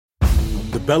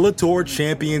Bellator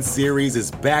Champion Series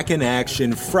is back in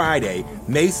action Friday,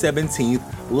 May 17th,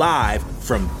 live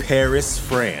from Paris,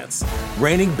 France.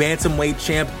 Reigning bantamweight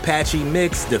champ Patchy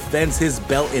Mix defends his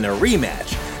belt in a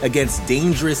rematch against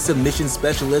dangerous submission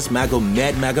specialist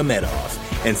Magomed Magomedov.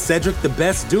 And Cedric the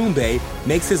Best Doumbé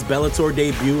makes his Bellator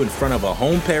debut in front of a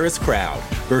home Paris crowd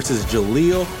versus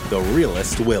Jaleel the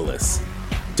Realist Willis.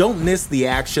 Don't miss the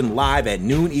action live at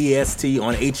noon EST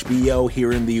on HBO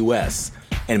here in the US.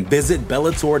 And visit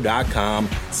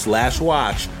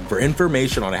Bellator.com/watch for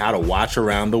information on how to watch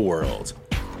around the world.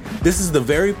 This is the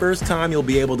very first time you'll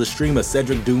be able to stream a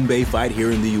Cedric Doumbé fight here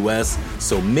in the US,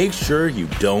 so make sure you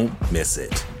don't miss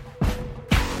it.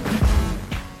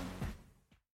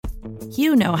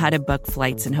 You know how to book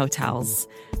flights and hotels.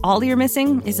 All you're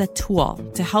missing is a tool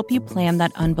to help you plan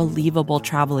that unbelievable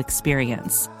travel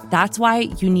experience. That's why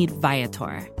you need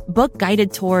Viator. Book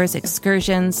guided tours,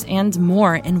 excursions, and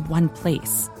more in one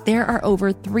place. There are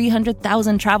over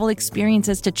 300,000 travel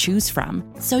experiences to choose from,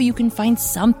 so you can find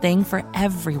something for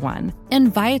everyone.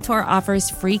 And Viator offers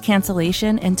free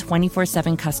cancellation and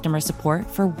 24/7 customer support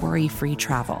for worry-free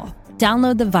travel.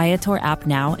 Download the Viator app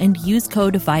now and use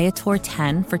code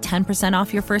Viator10 for 10%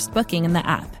 off your first booking in the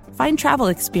app. Find travel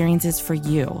experiences for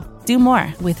you. Do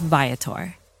more with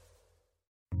Viator.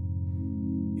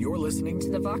 You're listening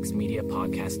to the Vox Media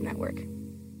Podcast Network.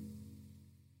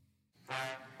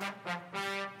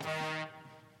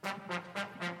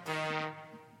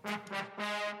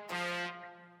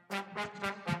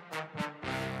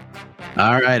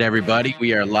 All right, everybody,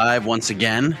 we are live once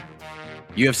again.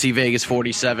 UFC Vegas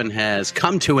 47 has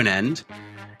come to an end,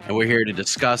 and we're here to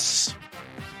discuss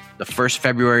the first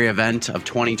February event of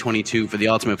 2022 for the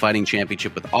Ultimate Fighting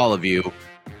Championship with all of you.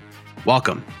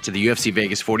 Welcome to the UFC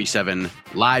Vegas 47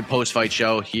 live post-fight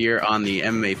show here on the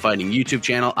MMA Fighting YouTube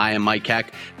channel. I am Mike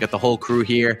Heck. Got the whole crew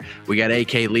here. We got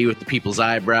AK Lee with the People's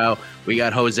Eyebrow. We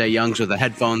got Jose Youngs with the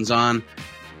headphones on.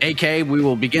 AK, we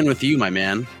will begin with you, my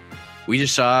man. We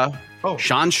just saw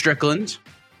Sean Strickland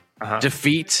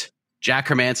defeat Jack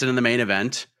Hermansson in the main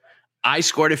event. I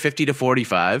scored it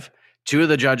 50-45. Two of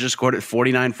the judges scored it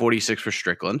 49-46 for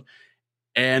Strickland.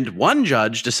 And one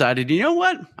judge decided, you know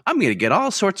what? I'm going to get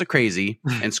all sorts of crazy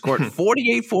and scored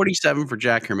 48-47 for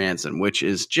Jack Hermansson, which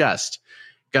is just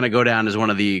going to go down as one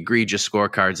of the egregious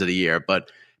scorecards of the year. But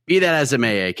be that as it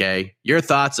may, AK, your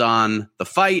thoughts on the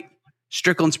fight,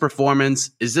 Strickland's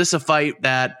performance. Is this a fight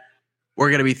that we're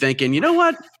going to be thinking, you know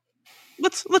what?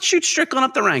 Let's shoot Strickland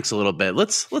up the ranks a little bit.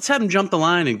 Let's have him jump the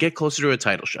line and get closer to a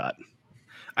title shot.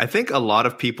 I think a lot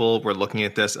of people were looking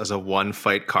at this as a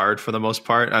one-fight card for the most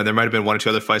part. There might have been one or two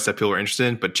other fights that people were interested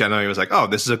in, but generally it was like, oh,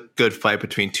 this is a good fight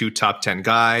between two top 10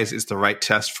 guys. It's the right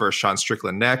test for Sean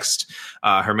Strickland next.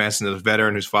 Hermansson is a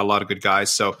veteran who's fought a lot of good guys.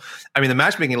 So, I mean, the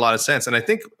match making a lot of sense. And I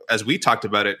think as we talked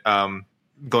about it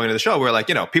going to the show, we were like,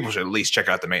 you know, people should at least check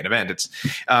out the main event.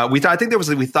 We thought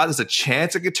there's a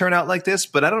chance it could turn out like this,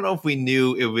 but I don't know if we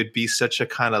knew it would be such a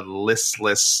kind of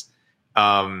listless,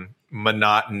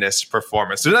 monotonous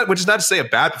performance. Which is not to say a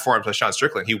bad performance by Sean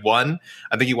Strickland. He won.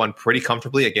 I think he won pretty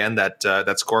comfortably. Again, that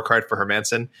scorecard for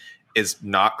Hermansson is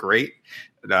not great.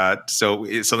 So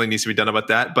something needs to be done about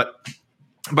that. But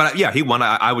yeah, he won.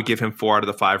 I would give him 4 out of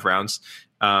the 5 rounds.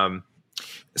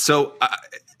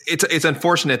 It's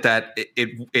unfortunate that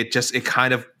it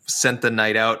kind of sent the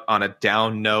night out on a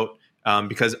down note,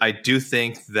 because I do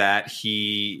think that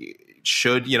he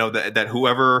should, that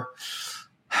whoever,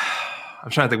 I'm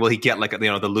trying to think, will he get like,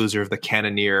 the loser of the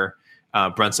Cannonier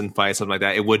Brunson fight, something like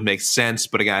that? It would make sense.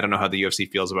 But again, I don't know how the UFC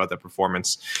feels about that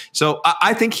performance. So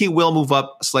I think he will move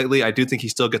up slightly. I do think he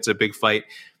still gets a big fight.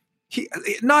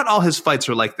 Not all his fights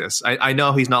are like this. I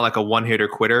know he's not like a one-hitter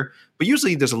quitter, but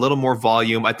usually there's a little more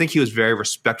volume. I think he was very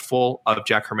respectful of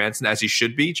Jack Hermansson, as he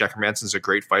should be. Jack Hermansson's a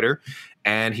great fighter,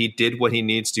 and he did what he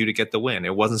needs to get the win.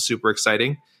 It wasn't super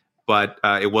exciting, but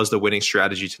it was the winning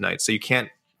strategy tonight. So you can't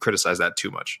criticize that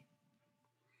too much.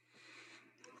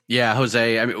 Yeah,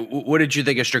 Jose, I mean, what did you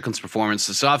think of Strickland's performance?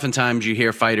 So oftentimes you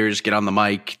hear fighters get on the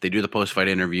mic, they do the post-fight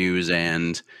interviews,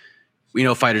 and we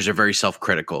know fighters are very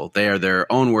self-critical. They are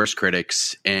their own worst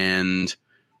critics. And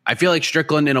I feel like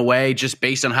Strickland, in a way, just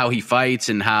based on how he fights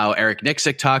and how Eric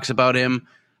Nixick talks about him,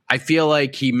 I feel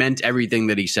like he meant everything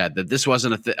that he said, that this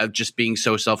wasn't of just being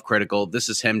so self-critical. This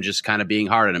is him just kind of being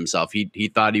hard on himself.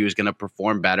 He thought he was going to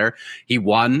perform better. He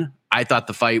won. I thought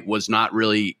the fight was not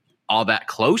really all that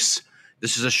close.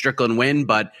 This is a Strickland win,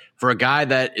 but for a guy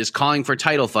that is calling for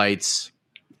title fights,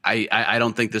 I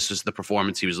don't think this was the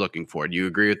performance he was looking for. Do you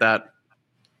agree with that?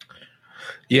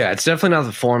 Yeah, it's definitely not the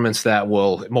performance that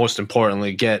will most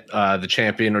importantly get the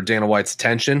champion or Dana White's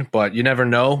attention, but you never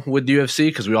know with the UFC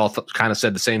because we all kind of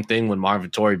said the same thing when Marvin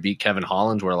Vettori beat Kevin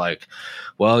Holland. We're like,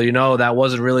 well, that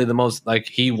wasn't really the most, like,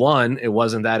 he won. It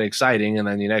wasn't that exciting. And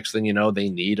then the next thing you know, they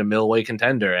need a middleweight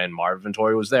contender, and Marvin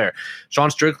Vettori was there.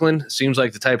 Sean Strickland seems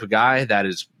like the type of guy that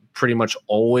is pretty much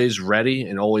always ready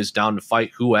and always down to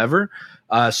fight whoever.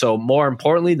 So more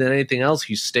importantly than anything else,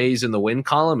 he stays in the win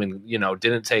column and,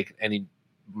 didn't take any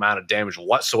amount of damage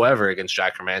whatsoever against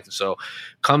Jack Hermanson. So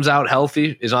comes out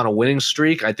healthy, is on a winning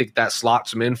streak. I think that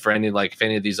slots him in for if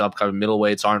any of these upcoming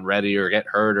middleweights aren't ready or get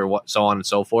hurt or so on and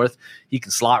so forth. He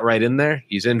can slot right in there.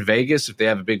 He's in Vegas. If they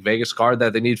have a big Vegas card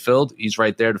that they need filled, he's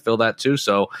right there to fill that too.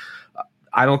 So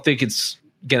I don't think it's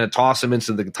going to toss him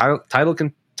into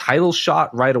the title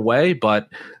shot right away, but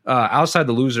outside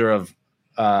the loser of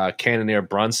Cannonier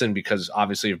Brunson, because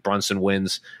obviously if Brunson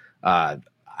wins,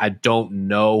 I don't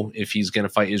know if he's going to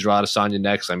fight Israel Adesanya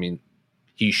next. I mean,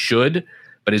 he should,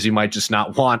 but he might just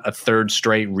not want a third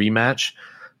straight rematch.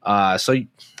 So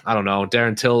I don't know.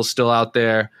 Darren Till's still out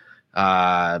there.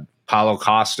 Paulo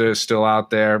Costa is still out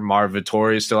there. Marvin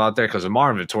Vettori is still out there, because the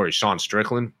Marvin Vettori Sean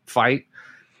Strickland fight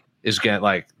is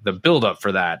going the buildup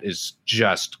for that is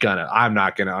just I'm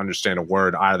not going to understand a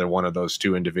word either one of those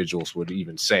two individuals would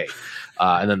even say.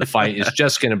 And then the fight is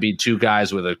just going to be two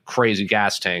guys with a crazy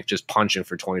gas tank just punching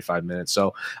for 25 minutes.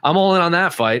 So I'm all in on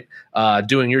that fight,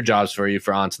 doing your jobs for you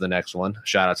for on to the next one.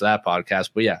 Shout out to that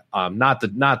podcast. But yeah, not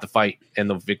the fight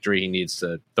and the victory he needs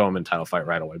to throw him in title fight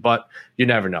right away. But you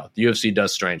never know. The UFC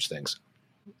does strange things.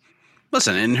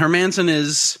 Listen, and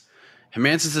Hermansson's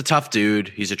a tough dude.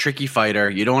 He's a tricky fighter.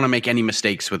 You don't want to make any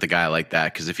mistakes with a guy like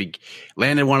that, because if he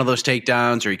landed one of those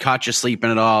takedowns or he caught you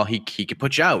sleeping at all, he could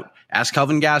put you out. Ask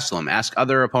Kelvin Gastelum. Ask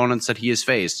other opponents that he has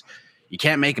faced. You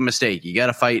can't make a mistake. You got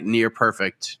to fight near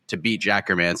perfect to beat Jack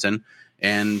Hermansson.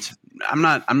 And I'm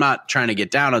not trying to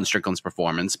get down on Strickland's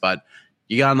performance, but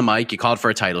you got on the mic, you called for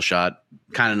a title shot.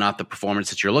 Kind of not the performance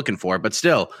that you're looking for, but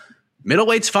still.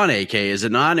 Middleweight's fun, AK, is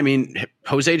it not? I mean,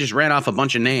 Jose just ran off a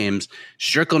bunch of names.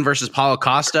 Strickland versus Paulo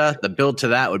Costa, the build to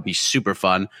that would be super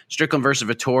fun. Strickland versus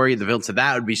Vettori, the build to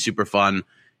that would be super fun.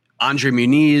 Andre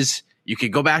Muniz, you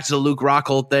could go back to the Luke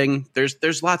Rockhold thing.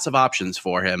 There's lots of options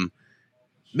for him.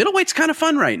 Middleweight's kind of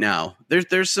fun right now.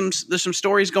 There's some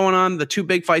stories going on. The two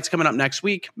big fights coming up next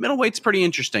week. Middleweight's pretty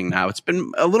interesting now. It's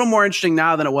been a little more interesting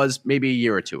now than it was maybe a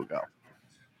year or two ago.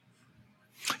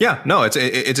 Yeah, no,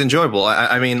 it's enjoyable.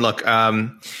 I mean, look,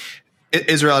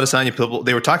 Israel Adesanya, people,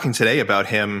 they were talking today about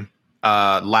him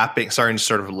starting to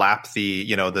sort of lap the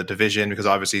division, because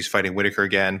obviously he's fighting Whitaker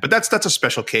again. But that's a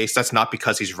special case. That's not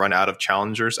because he's run out of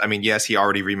challengers. I mean, yes, he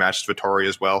already rematched Vettori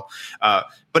as well.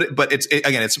 But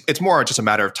it's more just a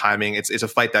matter of timing. It's a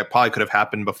fight that probably could have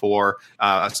happened before.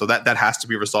 So that has to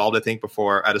be resolved, I think,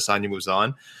 before Adesanya moves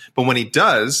on. But when he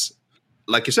does,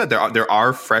 like you said, there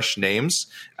are fresh names.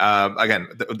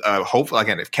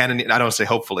 If Cannonier, I don't say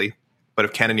hopefully, but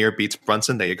if Cannonier beats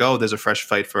Brunson, there you go. There's a fresh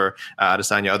fight for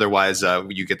Adesanya. Otherwise,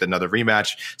 you get another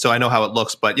rematch. So I know how it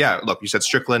looks. But yeah, look, you said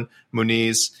Strickland,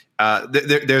 Muniz.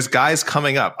 There's guys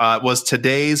coming up. Was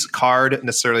today's card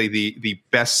necessarily the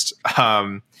best?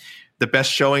 The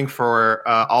best showing for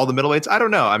all the middleweights? I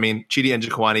don't know. I mean, Chidi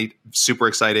Njokuani, super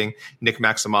exciting. Nick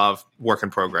Maximov, work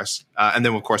in progress. And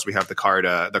then, of course, we have the card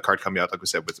coming out, like we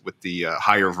said, with the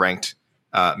higher ranked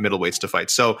middleweights to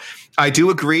fight. So I do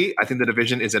agree. I think the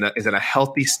division is in a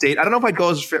healthy state. I don't know if I'd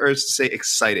go as far as to say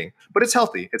exciting, but it's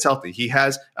healthy. It's healthy. He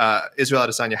has Israel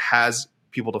Adesanya has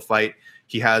people to fight.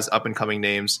 He has up and coming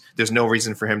names. There's no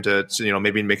reason for him to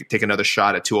maybe take another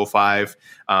shot at 205.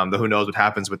 But who knows what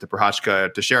happens with the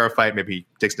Prochazka Teixeira fight? Maybe he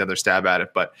takes another stab at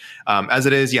it. But as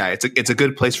it is, yeah, it's a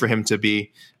good place for him to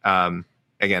be.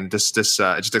 Again, just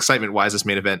excitement wise, this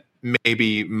main event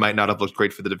maybe might not have looked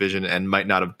great for the division and might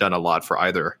not have done a lot for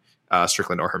either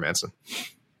Strickland or Hermansson.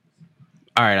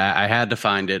 All right, I had to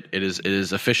find it. It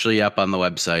is officially up on the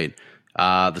website.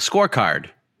 The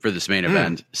scorecard for this main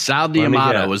event. Sal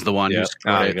D'Amato was the one who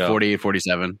scored it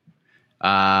 48-47.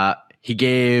 He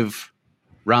gave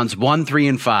rounds 1, 3,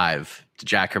 and 5 to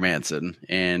Jack Hermansson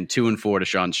and 2 and 4 to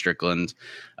Sean Strickland.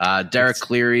 Derek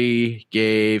Cleary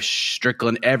gave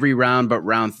Strickland every round but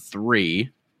round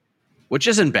 3, which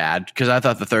isn't bad because I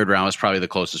thought the third round was probably the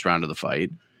closest round of the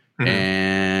fight. Mm-hmm.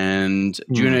 And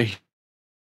Junichiro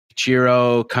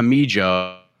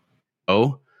Kamijo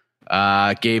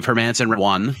gave Hermansson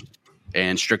 1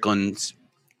 and Strickland's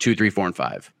 2, 3, 4, and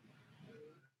 5.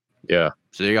 Yeah.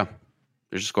 So there you go.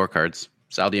 There's the scorecards.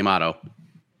 Sal D'Amato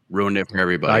ruined it for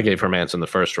everybody. I gave Hermansson the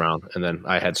first round, and then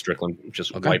I had Strickland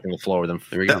just wiping the floor with him.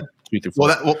 There we go. 2 through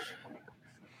 4.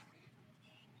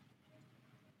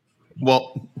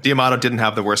 Well, D'Amato didn't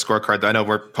have the worst scorecard. I know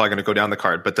we're probably going to go down the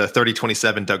card, but the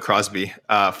 30-27 Doug Crosby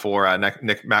for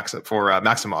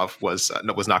Maximov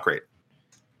was not great.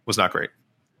 Was not great.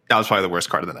 That was probably the worst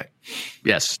card of the night.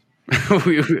 Yes.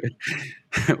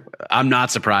 I'm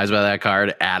not surprised by that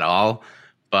card at all,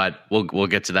 but we'll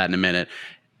get to that in a minute.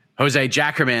 Jose,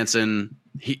 Jack Hermansson,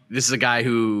 this is a guy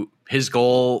who his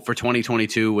goal for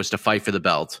 2022 was to fight for the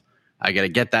belt. I got to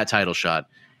get that title shot.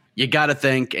 You got to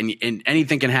think, and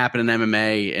anything can happen in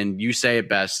MMA, and you say it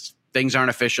best, things aren't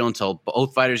official until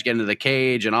both fighters get into the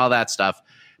cage and all that stuff.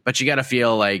 But you got to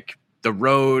feel like the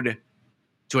road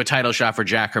to a title shot for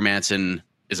Jack Hermansson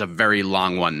is a very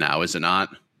long one now, is it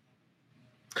not?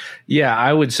 Yeah,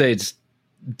 I would say it's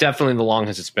definitely the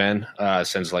longest it's been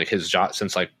since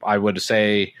I would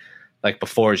say like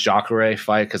before his Jacare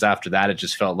fight, because after that it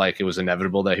just felt like it was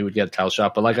inevitable that he would get a title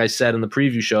shot. But like I said in the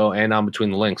preview show and on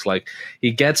Between the Links, like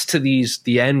he gets to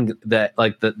the end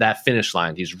that finish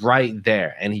line, he's right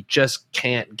there, and he just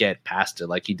can't get past it,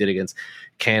 like he did against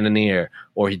Cannonier,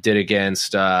 or he did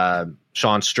against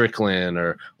Sean Strickland,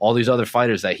 or all these other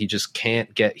fighters that he just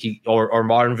can't get. Or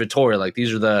Martin Vittori, like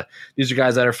these are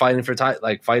guys that are fighting for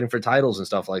titles and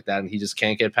stuff like that, and he just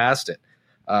can't get past it.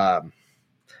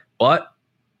 But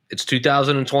it's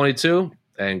 2022,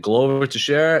 and Glover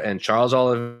Teixeira and Charles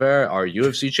Oliveira are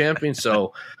UFC champions.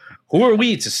 So who are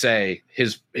we to say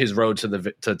his road to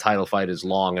the title fight is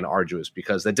long and arduous?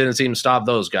 Because that didn't seem to stop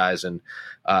those guys. And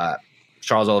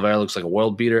Charles Oliveira looks like a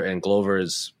world beater, and Glover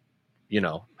is,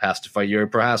 has to fight Yuri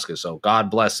Prohaska. So God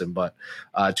bless him. But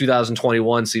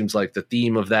 2021 seems like the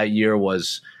theme of that year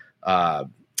was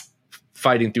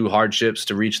fighting through hardships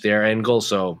to reach their end goal.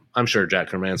 So I'm sure Jack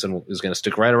Hermansson is going to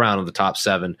stick right around in the top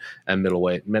 7 at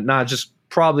middleweight. Not just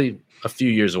probably a few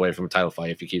years away from a title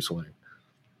fight if he keeps winning.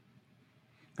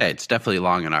 Hey, it's definitely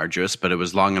long and arduous, but it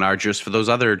was long and arduous for those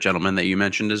other gentlemen that you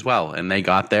mentioned as well. And they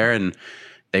got there and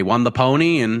they won the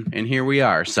pony, and here we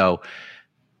are. So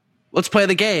let's play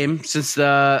the game since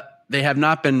they have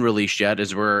not been released yet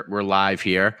as we're live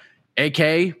here.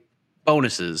 AK,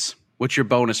 bonuses. What's your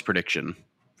bonus prediction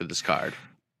for this card?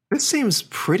 This seems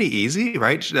pretty easy,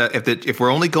 right? If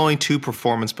we're only going 2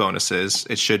 performance bonuses,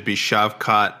 it should be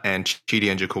Shavkat and Chidi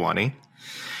Njokuani.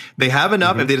 They have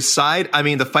enough. If they decide,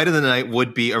 the fight of the night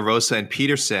would be Erosa and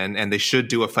Peterson, and they should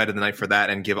do a fight of the night for that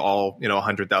and give all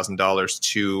 $100,000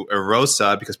 to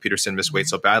Erosa because Peterson missed weight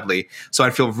so badly. So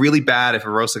I'd feel really bad if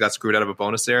Erosa got screwed out of a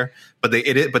bonus there. But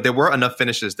there were enough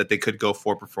finishes that they could go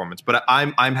for performance. But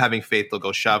I'm having faith they'll go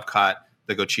Shavkat,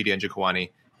 they'll go Chidi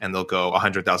Njokuani, and they'll go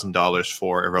 $100,000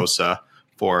 for Erosa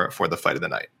for the fight of the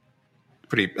night.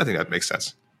 I think that makes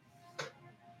sense.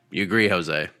 You agree,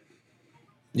 Jose?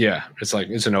 Yeah, it's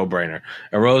a no-brainer.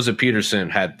 Erosa Peterson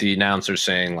had the announcer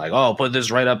saying like, "Oh, put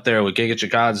this right up there with Giga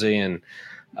Chikadze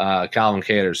and Calvin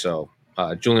Kattar." So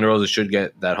Julian Erosa should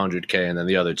get that $100K, and then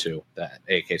the other 2 that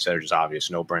AK said are just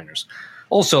obvious no-brainers.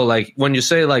 Also, like when you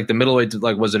say like the middleweight,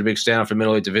 like was it a big standout for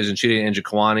middleweight division? Chidi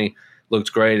Njokuani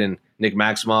looked great, and Nick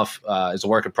Maximov is a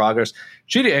work in progress.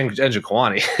 Chidi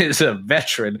Njokuani is a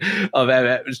veteran of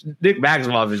MMA. Nick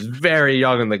Maximov is very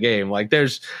young in the game. Like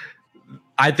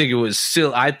I think it was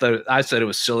silly. I said it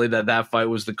was silly that fight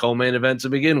was the co-main event to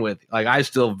begin with. Like I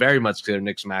still very much consider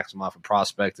Nick Maximov a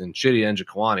prospect, and Chidi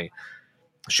Njokuani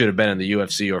should have been in the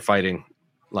UFC or fighting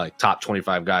like top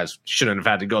 25 guys. Shouldn't have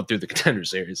had to go through the Contender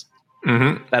Series.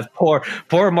 Mm-hmm. That's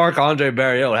poor Marc-Andre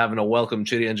Barriot having to welcome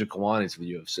Chidi Njokuani to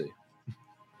the UFC.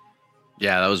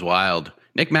 Yeah, that was wild.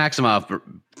 Nick Maximov,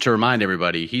 to remind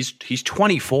everybody, he's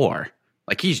 24.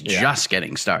 Like he's just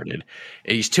getting started.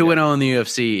 He's 2-0 in the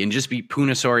UFC and just beat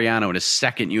Puna Soriano in his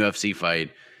second UFC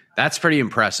fight. That's pretty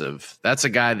impressive. That's a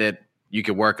guy that you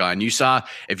could work on. You saw,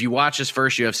 if you watch his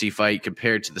first UFC fight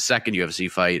compared to the second UFC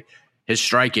fight, his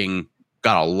striking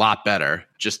got a lot better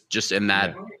just in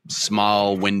that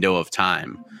small window of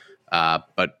time.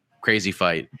 But crazy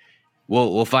fight.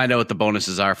 We'll find out what the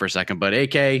bonuses are for a second. But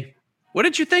AK, what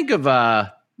did you think of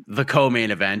the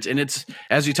co-main event? And it's,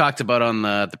 as we talked about on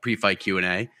the pre-fight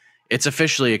Q&A, it's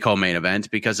officially a co-main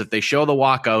event because if they show the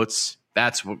walkouts,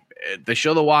 they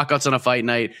show the walkouts on a fight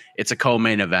night, it's a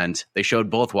co-main event. They showed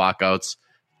both walkouts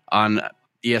on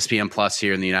ESPN Plus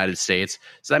here in the United States.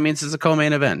 So that means it's a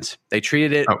co-main event. They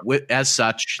treated it as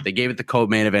such. They gave it the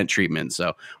co-main event treatment.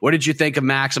 So what did you think of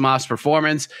Maximov's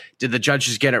performance? Did the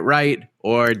judges get it right?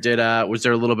 Or was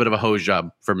there a little bit of a hose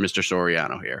job from Mr.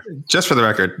 Soriano here? Just for the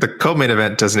record, the co-main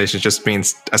event designation just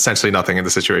means essentially nothing in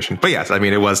the situation. But yes,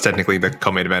 it was technically the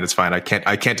co-main event. It's fine. I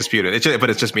can't dispute it.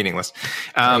 But it's just meaningless.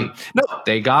 No,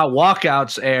 they got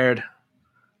walkouts aired.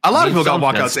 A lot of people got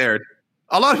walkouts aired.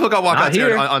 A lot of people got walkouts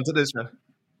aired on today's show.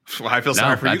 Well, I feel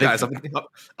sorry for you guys.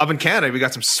 Up in Canada, we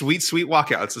got some sweet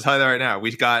walkouts. I'll tell you that right now.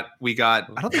 We got.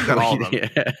 I don't think we got all of them.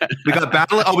 We got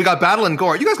Battle. Oh, we got Battle and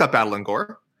Gore. You guys got Battle and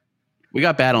Gore. We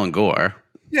got Battle and Gore.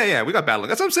 Yeah, we got Battle.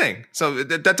 That's what I'm saying. So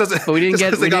that doesn't. But we didn't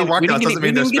get. We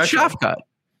didn't get Shavkat.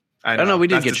 I know. No, we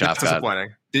did get That's Shavkat. Disappointing.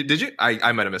 Did you?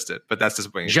 I might have missed it, but that's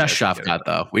disappointing. Just Shavkat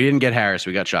though. We didn't get Harris.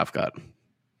 We got Shavkat.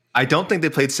 I don't think they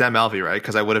played Sam Alvey, right?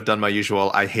 Because I would have done my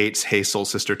usual "I hate Hey Soul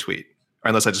Sister" tweet, or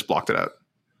unless I just blocked it out.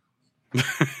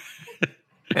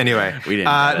 Anyway, we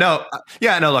didn't. No.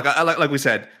 Look, like we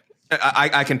said,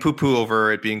 I can poo-poo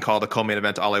over it being called a co-main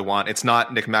event all I want. It's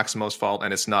not Nick Maximo's fault,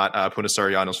 and it's not Puna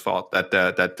Soriano's fault that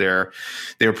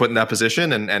they were put in that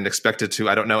position and expected to,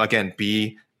 I don't know, again,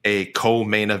 be a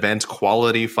co-main event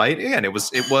quality fight. Again, it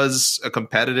was a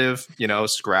competitive,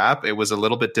 scrap. It was a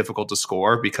little bit difficult to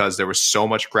score because there was so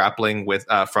much grappling with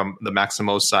from the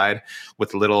Maximo side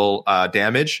with little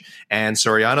damage, and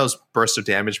Soriano's bursts of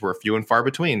damage were few and far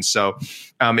between. So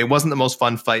it wasn't the most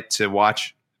fun fight to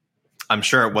watch. I'm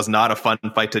sure it was not a fun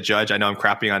fight to judge. I know I'm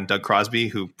crapping on Doug Crosby,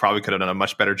 who probably could have done a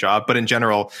much better job. But in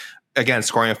general, again,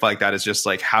 scoring a fight like that is just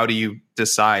like, how do you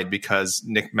decide? Because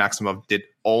Nick Maximov did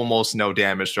almost no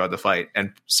damage throughout the fight,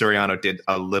 and Soriano did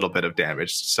a little bit of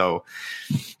damage. So,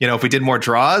 if we did more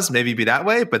draws, maybe it'd be that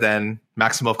way. But then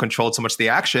Maximov controlled so much of the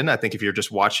action. I think if you're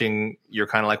just watching, you're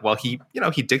kind of like, well, he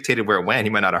dictated where it went. He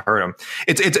might not have hurt him.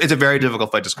 It's a very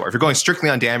difficult fight to score. If you're going strictly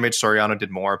on damage, Soriano did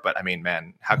more. But I mean,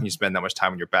 man, how can you spend that much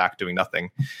time on your back doing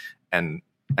nothing and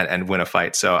win a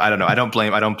fight? So I don't know. I don't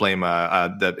blame. I don't think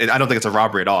it's a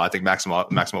robbery at all. I think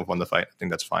Maximov won the fight. I think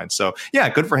that's fine. So yeah,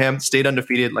 good for him. Stayed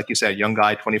undefeated, like you said, young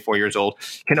guy, 24 years old,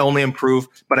 can only improve.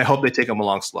 But I hope they take him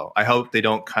along slow. I hope they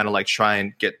don't kind of like try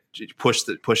and push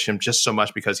him just so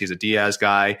much because he's a Diaz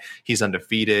guy. He's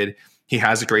undefeated. He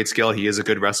has a great skill. He is a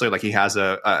good wrestler. Like he has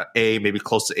a maybe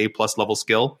close to A+ level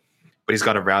skill. But he's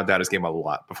got to round out his game a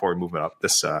lot before we move it up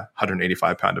this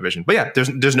 185-pound division. But yeah,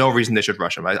 there's no reason they should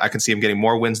rush him. I can see him getting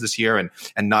more wins this year and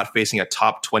not facing a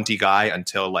top 20 guy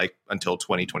until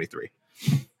 2023.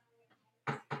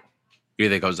 What do you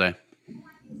think, Jose?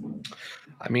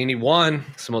 I mean, he won.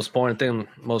 It's the most important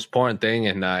thing.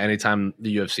 And anytime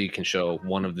the UFC can show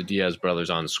one of the Diaz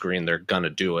brothers on screen, they're gonna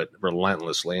do it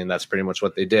relentlessly, and that's pretty much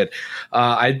what they did.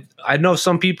 I know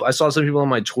some people. I saw some people on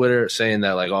my Twitter saying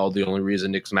that like, the only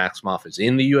reason Nick Maximoff is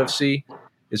in the UFC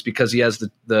is because he has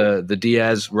the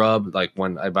Diaz rub. Like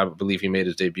when I believe he made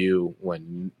his debut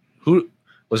when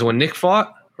Nick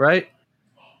fought, right?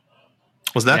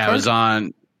 Was that? Yeah, it was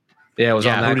on. Yeah, it was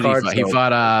on that card. He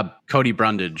fought Cody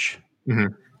Brundage.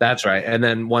 Mm-hmm. That's right. And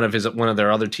then one of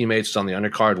their other teammates was on the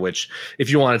undercard, which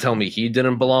if you want to tell me he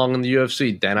didn't belong in the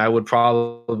UFC, then I would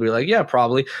probably be like, yeah,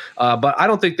 probably. But I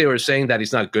don't think they were saying that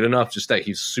he's not good enough, just that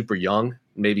he's super young.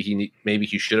 Maybe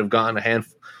he should have gotten a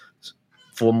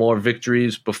handful more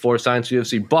victories before signing to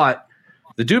UFC. But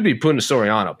the dude beat Puna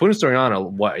Soriano. Puna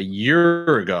Soriano, a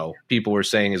year ago, people were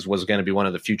saying was going to be one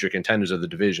of the future contenders of the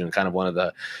division, kind of one of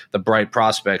the bright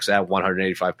prospects at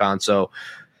 185 pounds. So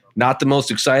not the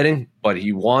most exciting, but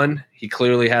he won. He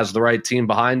clearly has the right team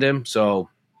behind him. So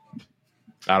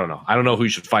I don't know. I don't know who he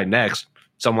should fight next.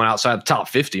 Someone outside the top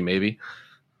 50, maybe.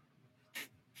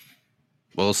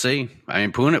 We'll see. I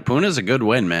mean, Puna's a good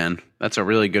win, man. That's a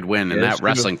really good win, and that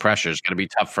wrestling pressure is going to be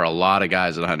tough for a lot of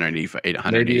guys at 185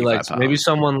 pounds. Maybe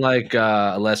someone like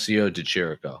Alessio Di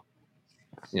Chirico.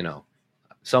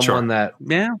 Someone that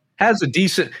has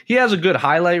he has a good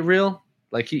highlight reel.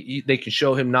 Like they can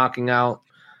show him knocking out.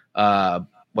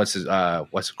 What's his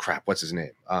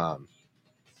name?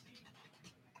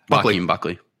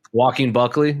 Joaquin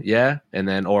Buckley, yeah, and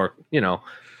then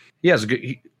he has a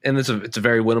good, and it's a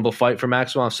very winnable fight for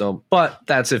Maximoff. So, but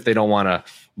that's if they don't want to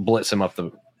blitz him up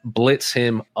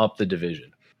the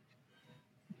division.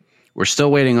 We're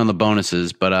still waiting on the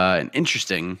bonuses, but an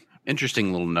interesting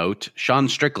little note: Sean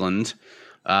Strickland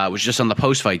was just on the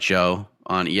post-fight show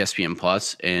on ESPN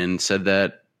Plus and said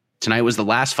that tonight was the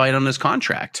last fight on his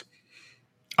contract.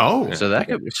 Oh, so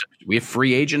we have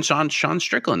free agent Sean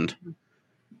Strickland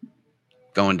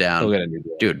going down. He'll get a new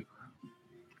deal. Dude.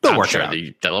 They'll work it out.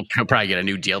 They'll probably get a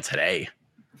new deal today.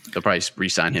 They'll probably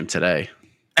re-sign him today.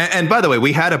 And by the way,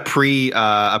 we had a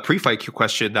pre-fight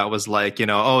question that was like, is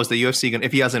the UFC going,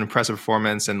 if he has an impressive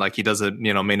performance and like he does a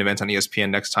main event on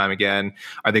ESPN next time again,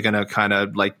 are they going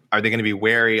to be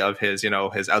wary of his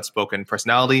his outspoken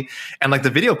personality? And like the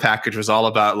video package was all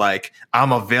about like,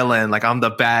 I'm a villain, like I'm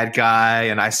the bad guy,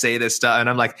 and I say this stuff, and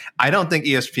I'm like, I don't think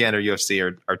ESPN or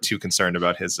UFC are too concerned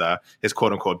about his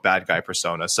quote unquote bad guy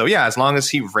persona. So yeah, as long as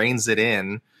he reins it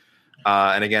in.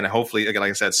 And again, hopefully, like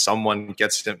I said, someone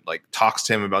talks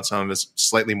to him about some of his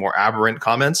slightly more aberrant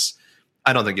comments.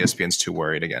 I don't think ESPN's too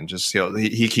worried. Again, just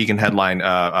he can headline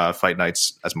fight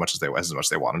nights as much as they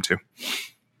want him to.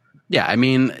 Yeah, I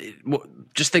mean,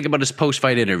 just think about his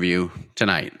post-fight interview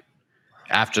tonight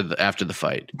after the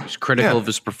fight. He's critical of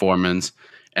his performance,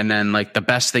 and then like the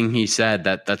best thing he said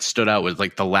that stood out was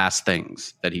like the last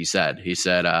things that he said. He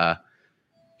said,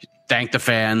 "Thank the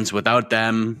fans. Without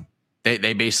them,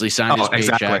 they basically signed his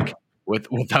paycheck." Exactly.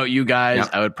 Without you guys,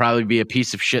 I would probably be a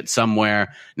piece of shit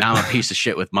somewhere. Now I'm a piece of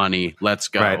shit with money. Let's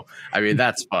go. Right. I mean,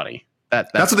 that's funny.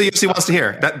 That's what the UFC wants to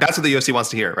hear. That's what the UFC wants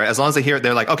to hear, right? As long as they hear it,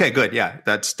 they're like, okay, good. Yeah,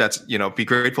 that's be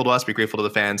grateful to us, be grateful to the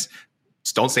fans.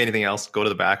 Just don't say anything else. Go to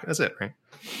the back. That's it, right?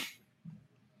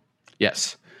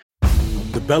 Yes.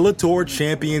 The Bellator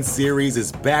Champion Series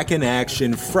is back in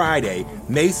action Friday,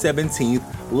 May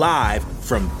 17th, live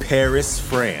from Paris,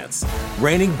 France.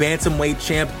 Reigning bantamweight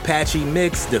champ Patchy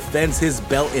Mix defends his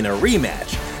belt in a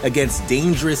rematch against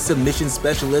dangerous submission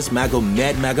specialist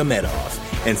Magomed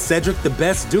Magomedov. And Cedric the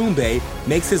Best Doumbé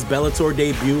makes his Bellator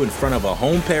debut in front of a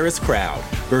home Paris crowd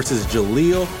versus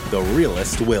Jaleel the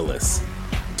Realist Willis.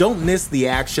 Don't miss the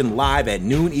action live at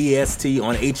noon EST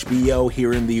on HBO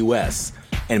here in the US.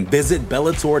 And visit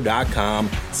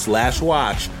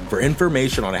Bellator.com/watch for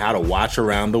information on how to watch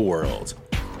around the world.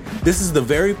 This is the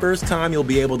very first time you'll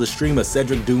be able to stream a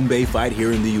Cedric Doumbé fight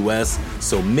here in the US,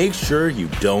 so make sure you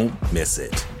don't miss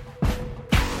it.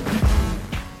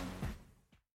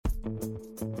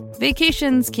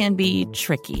 Vacations can be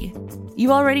tricky.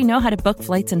 You already know how to book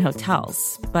flights and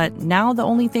hotels, but now the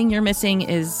only thing you're missing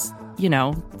is,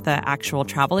 the actual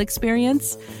travel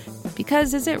experience.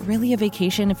 Because is it really a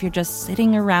vacation if you're just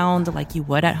sitting around like you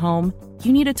would at home?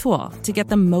 You need a tool to get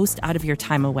the most out of your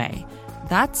time away.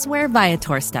 That's where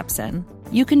Viator steps in.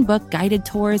 You can book guided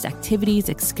tours, activities,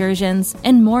 excursions,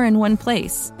 and more in one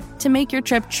place to make your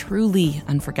trip truly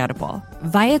unforgettable.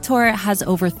 Viator has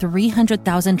over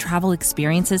 300,000 travel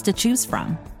experiences to choose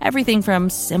from. Everything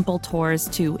from simple tours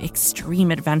to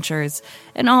extreme adventures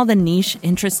and all the niche,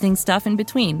 interesting stuff in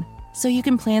between. So you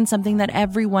can plan something that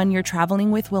everyone you're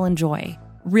traveling with will enjoy.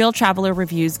 Real traveler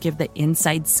reviews give the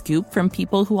inside scoop from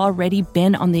people who already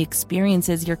been on the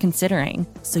experiences you're considering,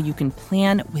 so you can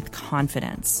plan with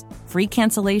confidence. Free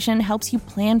cancellation helps you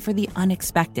plan for the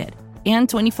unexpected. And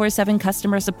 24/7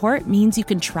 customer support means you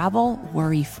can travel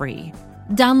worry-free.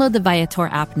 Download the Viator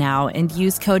app now and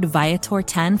use code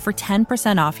Viator10 for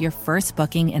 10% off your first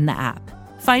booking in the app.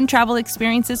 Find travel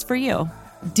experiences for you.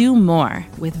 Do more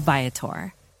with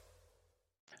Viator.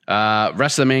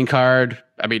 Rest of the main card.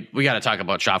 I mean, we got to talk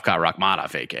about Shavkat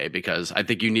Rakhmonov, AK, because I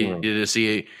think you needed to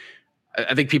see.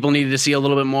 I think people needed to see a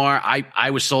little bit more.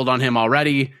 I was sold on him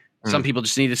already. Some people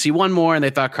just needed to see one more, and they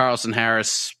thought Carlson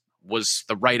Harris was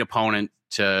the right opponent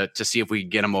to see if we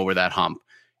could get him over that hump.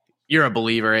 You're a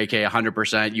believer, AK,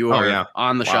 100%. You are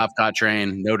on the Shavkat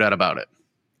train, no doubt about it.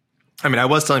 I mean, I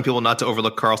was telling people not to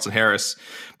overlook Carlson Harris,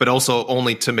 but also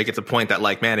only to make it the point that,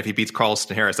 like, man, if he beats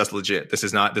Carlson Harris, that's legit. This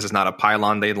is not a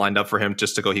pylon they lined up for him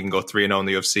just to go. He can go 3-0 in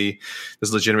the UFC. This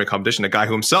is legitimate competition. A guy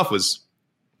who himself was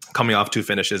coming off 2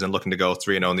 finishes and looking to go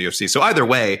 3-0 in the UFC. So either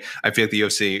way, I feel like the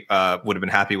UFC would have been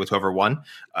happy with whoever won.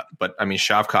 But I mean,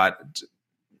 Shavkat,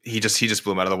 he just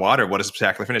blew him out of the water. What a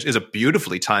spectacular finish! It was a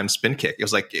beautifully timed spin kick. It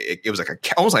was like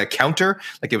almost like a counter.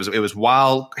 Like it was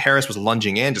while Harris was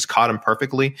lunging in, just caught him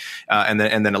perfectly, and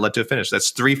then it led to a finish.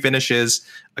 That's 3 finishes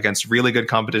against really good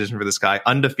competition for this guy,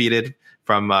 undefeated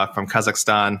from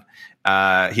Kazakhstan.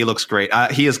 He looks great.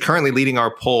 He is currently leading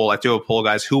our poll. I do a poll,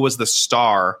 guys. Who was the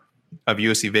star of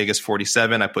UFC Vegas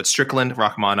 47? I put Strickland,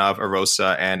 Rakhmonov,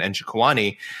 Arosa, and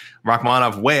Njokuani.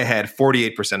 Rakhmonov way ahead,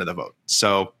 48% of the vote.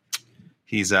 So.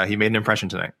 He made an impression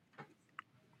tonight.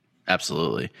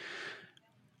 Absolutely.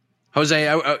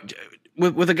 Jose,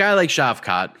 with a guy like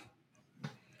Shavkat,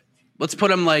 let's put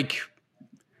him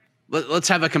let's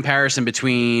have a comparison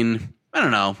between, I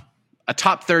don't know, a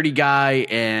top 30 guy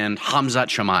and Khamzat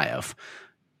Chimaev.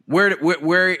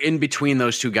 Where in between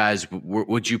those two guys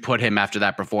would you put him after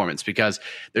that performance? Because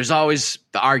there's always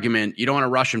the argument, you don't want to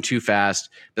rush him too fast.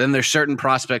 But then there's certain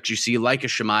prospects you see, like a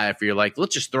Chimaev, where you're like,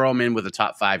 let's just throw him in with a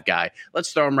top 5 guy.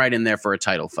 Let's throw him right in there for a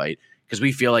title fight because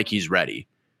we feel like he's ready.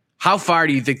 How far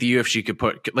do you think the UFC could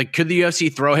put? Could the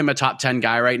UFC throw him a top 10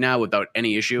 guy right now without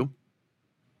any issue?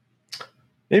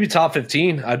 Maybe top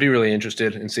 15. I'd be really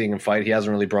interested in seeing him fight. He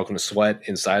hasn't really broken a sweat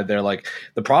inside there. Like,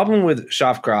 the problem with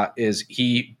Shavkat is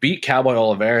he beat Cowboy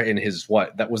Oliveira in his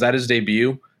was that his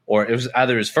debut? Or it was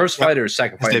either his first fight or his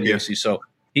second fight in the UFC. So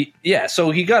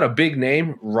he got a big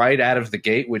name right out of the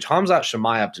gate, which Khamzat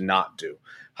Chimaev did not do.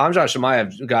 Khamzat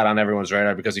Chimaev got on everyone's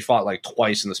radar because he fought like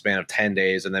twice in the span of 10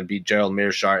 days and then beat Gerald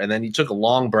Mearshart, and then he took a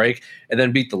long break and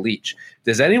then beat the Leech.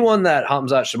 Does anyone that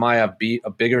Khamzat Chimaev beat a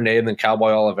bigger name than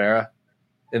Cowboy Oliveira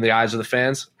in the eyes of the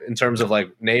fans in terms of like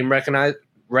name recognition?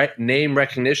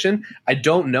 I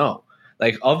don't know.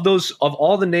 Like of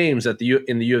all the names in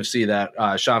the UFC that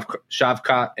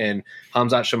Shavkat and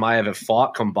Khamzat Chimaev have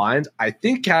fought combined, I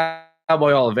think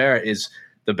Cowboy Oliveira is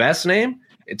the best name,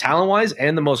 talent-wise,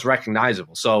 and the most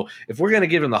recognizable. So if we're going to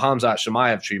give him the Khamzat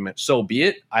Chimaev treatment, so be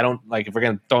it. I don't like if we're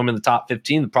going to throw him in the top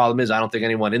 15. The problem is I don't think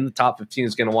anyone in the top 15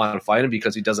 is going to want to fight him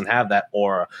because he doesn't have that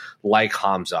aura like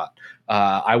Khamzat.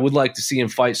 I would like to see him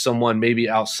fight someone maybe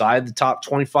outside the top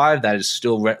 25 that is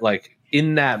still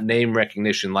in that name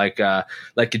recognition, like a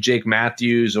Jake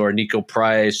Matthews or Nico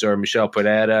Price or Michel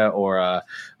Pereira or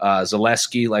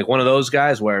Zaleski, like one of those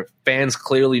guys where fans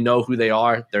clearly know who they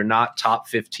are. They're not top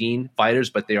 15 fighters,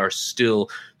 but they are still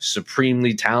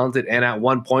supremely talented. And at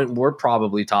one point, were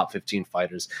probably top 15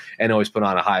 fighters and always put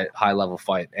on a high level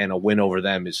fight. And a win over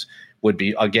them would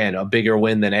be, again, a bigger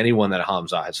win than anyone that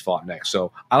Khamzat has fought next.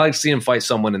 So I like to see him fight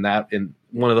someone in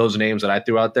one of those names that I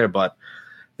threw out there, but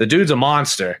the dude's a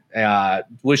monster.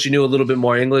 Wish he knew a little bit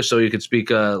more English so he could speak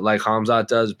like Khamzat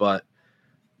does. But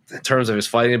in terms of his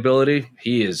fighting ability,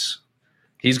 he's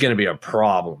going to be a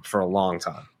problem for a long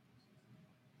time.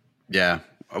 Yeah,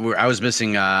 I was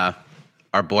missing our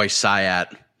boy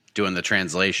Sayat doing the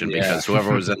translation because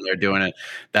whoever was in there doing it,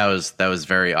 that was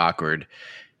very awkward.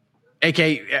 AK,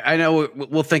 I know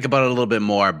we'll think about it a little bit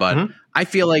more, but I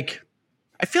feel like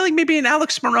maybe an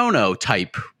Alex Morono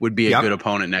type would be a good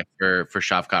opponent next for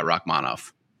Shavkat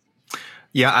Rakhmonov.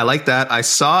 Yeah, I like that. I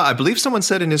believe someone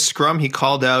said in his scrum he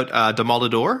called out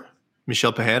Demolidor,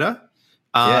 Michel Pereira.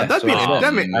 That'd be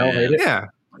interesting.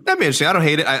 I don't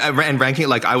hate it. And ranking,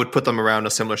 like I would put them around a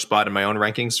similar spot in my own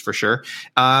rankings for sure.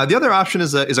 The other option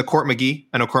is a Court McGee.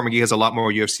 I know Court McGee has a lot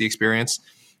more UFC experience.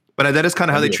 But that is kind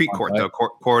of how they treat Court, though.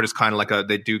 Court is kind of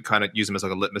they do kind of use him as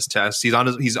like a litmus test. He's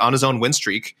on his own win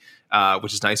streak,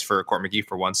 which is nice for Court McGee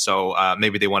for once. So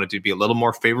maybe they wanted to be a little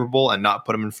more favorable and not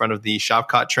put him in front of the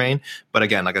Shavkat train. But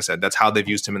again, like I said, that's how they've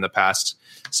used him in the past.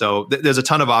 So there's a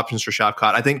ton of options for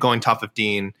Shavkat. I think going top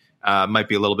 15 might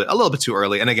be a little bit too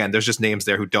early. And again, there's just names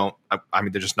there who don't. I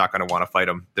mean, they're just not going to want to fight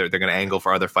him. They're going to angle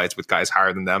for other fights with guys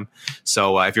higher than them.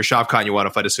 So if you're Shavkat and you want to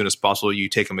fight as soon as possible, you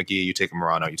take a McGee, you take a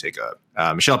Morono, you take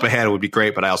a Michel Pereira would be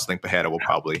great, but I also think Pereira will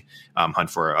probably hunt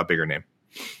for a bigger name.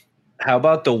 How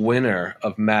about the winner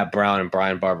of Matt Brown and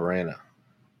Brian Barberena?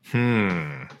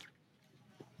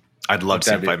 I'd love to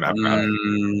see him fight Matt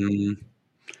Brown.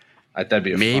 That'd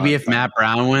be maybe if Matt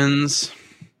Brown wins.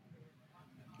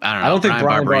 I don't know. I don't think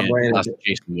Brian Barberena lost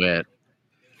Jason Witt.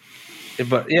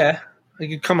 But yeah,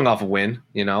 like coming off a win,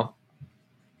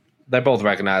 they're both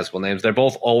recognizable names. They're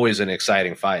both always in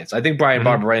exciting fights. I think Brian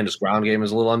Barberena's ground game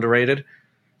is a little underrated.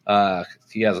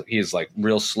 He's like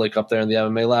real slick up there in the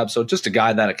MMA lab. So just a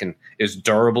guy that is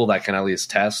durable, that can at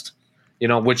least test,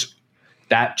 which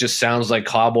that just sounds like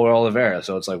Cowboy Oliveira.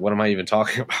 So it's like, what am I even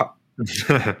talking about?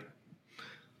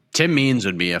 Tim Means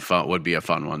would be a fun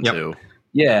one too.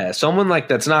 Yeah, someone like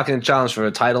that's not going to challenge for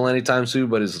a title anytime soon,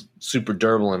 but is super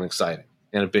durable and exciting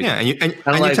and a big. Yeah, and you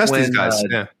test these guys.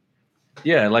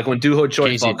 Like when Duho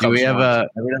Choi Casey, do we have every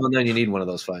now and then you need one of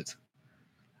those fights.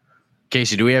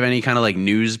 Casey, do we have any kind of like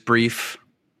news brief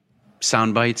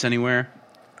sound bites anywhere?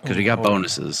 Because we got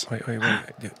bonuses. Wait.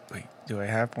 Do I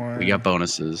have one? We got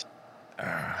bonuses.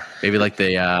 Maybe like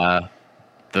the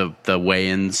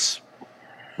weigh-ins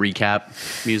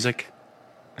recap music.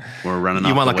 We're running.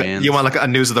 You want like a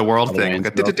news of the world thing?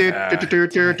 No,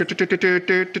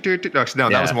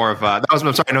 that was more of that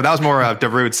was more of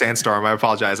Darude Sandstorm. I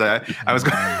apologize. I was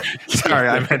sorry.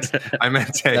 I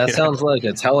meant. That sounds like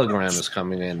a telegram is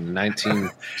coming in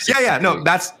 19. No,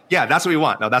 that's what we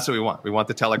want. No, that's what we want. We want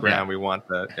the telegram. Yeah. We want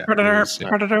the predator.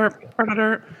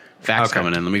 Fax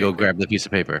coming in. Let me go grab the piece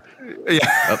of paper.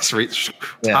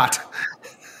 Hot.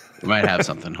 We might have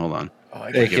something. Hold on.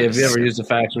 Hey, kid, have you ever used a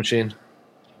fax machine?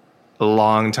 A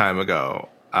long time ago,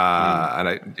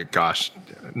 and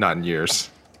not in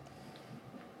years.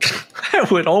 I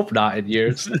would hope not in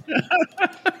years.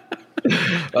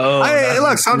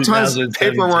 Look, sometimes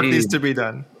paperwork needs to be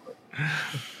done.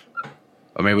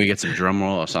 Or maybe we get some drum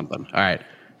roll or something. All right,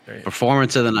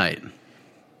 performance of the night: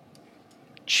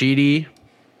 Chidi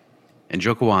and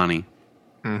Jokwani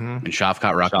and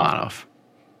Shavkat Rakhmonov.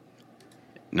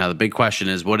 Now the big question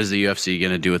is, what is the UFC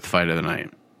going to do with the fight of the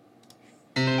night?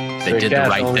 They did the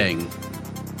right thing.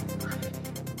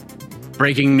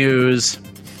 Breaking news.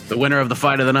 The winner of the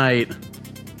fight of the night,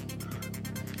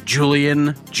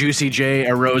 Julian Juicy J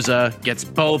Arosa gets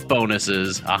both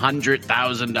bonuses,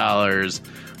 $100,000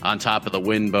 on top of the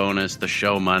win bonus, the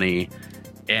show money,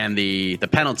 and the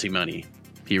penalty money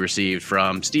he received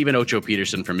from Stephen Ocho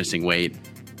Peterson for missing weight.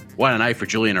 What a night for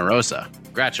Julian Arosa.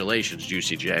 Congratulations,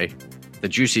 Juicy J. The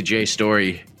Juicy J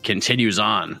story continues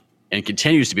on and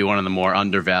continues to be one of the more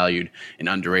undervalued and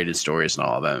underrated stories in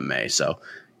all of MMA. So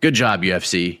good job,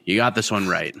 UFC. You got this one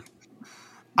right.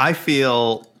 I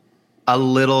feel a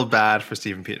little bad for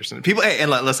Stephen Peterson. People, hey,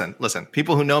 and listen.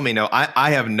 People who know me know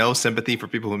I have no sympathy for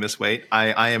people who miss weight.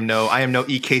 I am no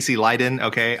E. Casey Leiden.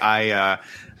 Okay,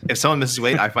 if someone misses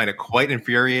weight, I find it quite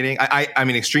infuriating. I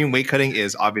mean, extreme weight cutting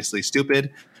is obviously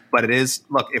stupid, but it is.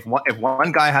 Look, if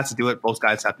one guy has to do it, both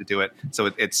guys have to do it. So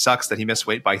it sucks that he missed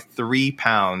weight by 3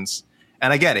 pounds.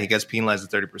 And I get it; he gets penalized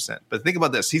at 30%. But think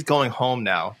about this: he's going home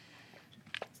now.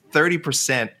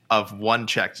 30% of one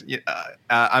check.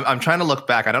 I'm trying to look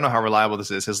back. I don't know how reliable this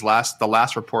is. The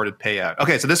last reported payout.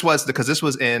 Okay, so this was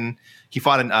he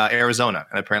fought in Arizona,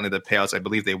 and apparently the payouts, I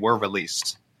believe, they were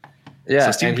released.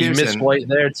 Yeah, so and he missed weight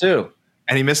there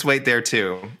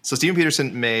too. So Stephen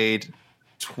Peterson made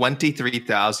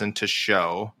 $23,000 to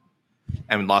show,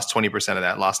 and lost 20% of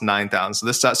that. Lost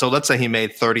 $9,000. So let's say he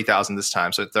made $30,000 this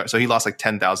time. So he lost like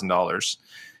 $10,000.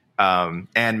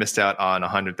 And missed out on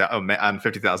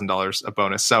 $50,000 a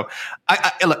bonus. So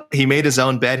look, he made his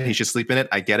own bed. He should sleep in it.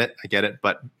 I get it.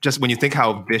 But just when you think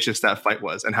how vicious that fight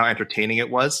was and how entertaining it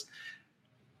was,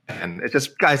 and it's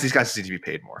just these guys need to be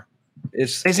paid more. They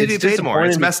need to be paid more.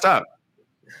 It's messed up.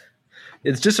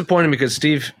 It's disappointing because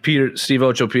Steve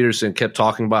Ocho Peterson kept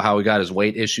talking about how he got his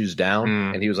weight issues down,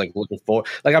 and he was like looking forward.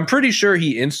 Like I'm pretty sure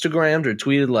he Instagrammed or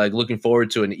tweeted like looking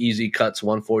forward to an easy cuts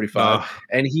 145,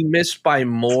 and he missed by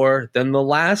more than the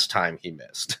last time he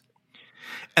missed.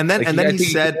 And then he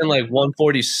said in like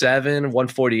 147,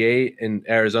 148 in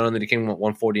Arizona, and then he came at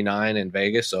 149 in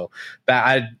Vegas. So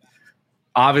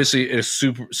obviously a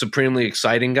supremely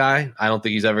exciting guy. I don't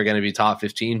think he's ever going to be top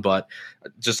 15, but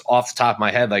just off the top of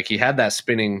my head, like he had that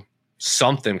spinning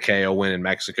something KO win in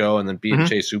Mexico and then beat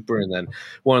Chase Hooper, and then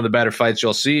one of the better fights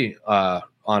you'll see on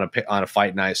a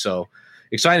fight night. So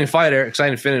exciting fighter,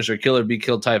 exciting finisher, killer be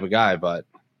killed type of guy, but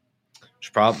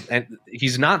and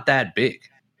he's not that big.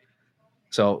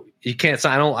 So he can't.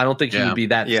 I don't think he would be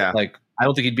that. Yeah. Like I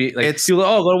don't think he'd be like. Go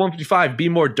to 155, be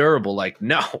more durable. Like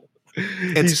no.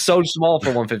 He's so small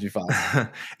for 155.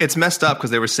 It's messed up because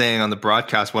they were saying on the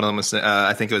broadcast, one of them was,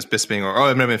 I think it was Bisping or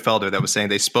it might have been Felder that was saying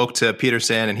they spoke to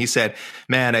Peterson and he said,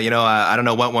 man, I don't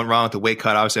know what went wrong with the weight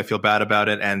cut. Obviously, I feel bad about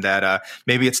it. And that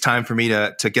maybe it's time for me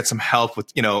to get some help with,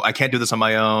 I can't do this on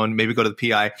my own. Maybe go to the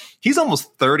PI. He's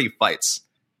almost 30 fights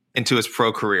into his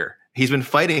pro career. He's been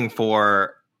fighting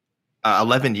for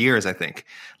 11 years, I think.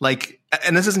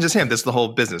 And this isn't just him, this is the whole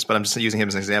business, but I'm just using him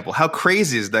as an example. How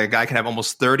crazy is that a guy can have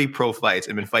almost 30 pro fights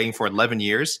and been fighting for 11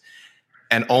 years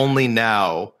and only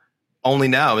now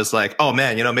is like, oh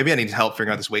man, maybe I need help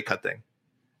figuring out this weight cut thing.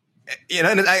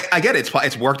 And I get it.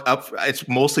 It's worked up. It's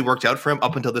mostly worked out for him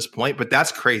up until this point, but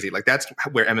that's crazy. Like that's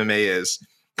where MMA is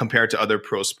compared to other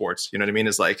pro sports. You know what I mean?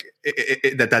 Is like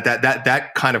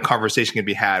that kind of conversation can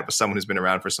be had with someone who's been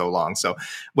around for so long. So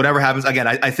whatever happens, again,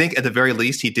 I think at the very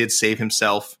least he did save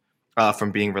himself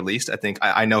from being released. I think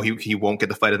I know he won't get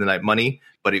the fight of the night money,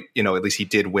 but at least he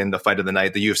did win the fight of the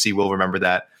night. The UFC will remember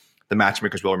that. The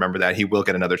matchmakers will remember that. He will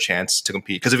get another chance to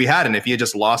compete. Because if he had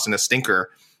just lost in a stinker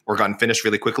or gotten finished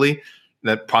really quickly,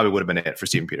 that probably would have been it for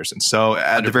Stephen Peterson. So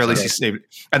at the very least,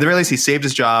 he saved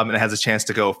his job and has a chance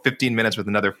to go 15 minutes with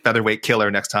another featherweight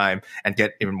killer next time and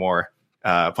get even more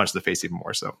punch to the face even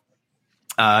more. So,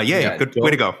 good way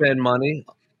to go. Spend money,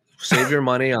 save your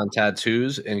money on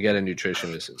tattoos, and get a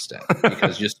nutritionist instead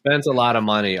because you spent a lot of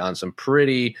money on some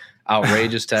pretty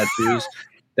outrageous tattoos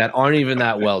that aren't even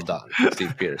that well done.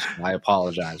 Steve Peterson, I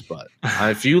apologize, but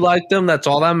if you like them, that's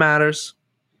all that matters.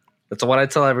 That's what I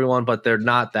tell everyone, but they're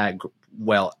not that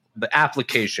well. The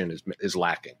application is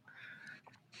lacking.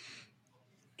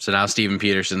 So now Stephen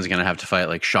Peterson's going to have to fight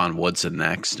like Sean Woodson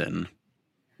next, and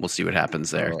we'll see what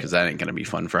happens there because that ain't going to be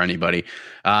fun for anybody.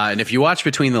 And if you watch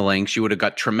Between the Links, you would have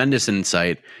got tremendous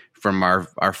insight from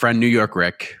our friend New York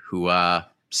Rick, who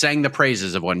sang the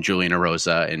praises of one Julian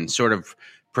Arosa and sort of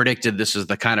predicted this is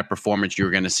the kind of performance you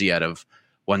were going to see out of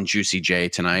one Juicy J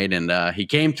tonight. And he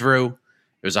came through.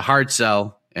 It was a hard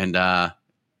sell. And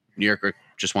New York Rick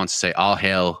just wants to say all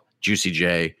hail Juicy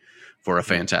J for a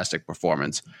fantastic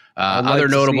performance. Other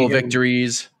notable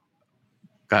victories.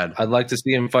 Go ahead. I'd like to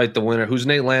see him fight the winner. Who's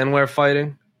Nate Landwehr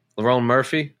fighting? Lerone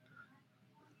Murphy?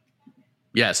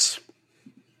 Yes.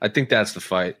 I think that's the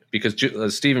fight because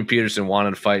Stephen Peterson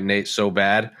wanted to fight Nate so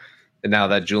bad And now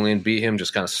that Julian beat him,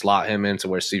 just kind of slot him into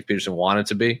where Steve Peterson wanted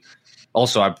to be.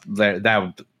 Also, Julian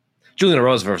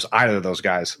Erosa versus either of those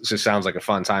guys just sounds like a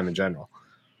fun time in general.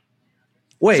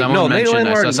 Wait, someone I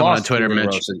saw someone on Twitter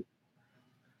mention.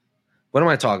 What am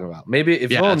I talking about? Maybe if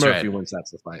Nolan Murphy wins,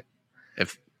 that's the fight.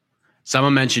 If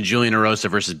someone mentioned Julian Erosa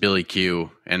versus Billy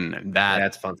Q, and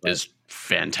that's fun is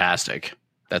fantastic.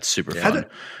 That's super fun. Had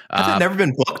that never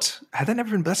been booked? Had that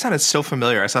never been? That sounded so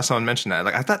familiar. I saw someone mention that.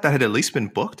 Like I thought that had at least been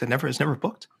booked. It's never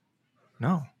booked.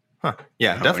 No. Huh.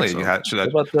 Yeah, definitely. So.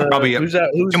 Probably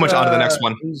too much on to the next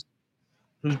one.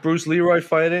 Who's Bruce Leroy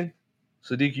fighting?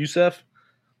 Sadiq Youssef.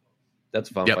 That's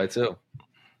a fun fight too.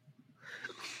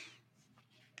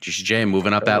 Juicy J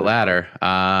moving up that ladder.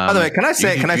 By the way, can I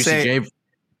say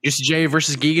Juicy J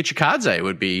versus Giga Chikadze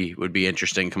would be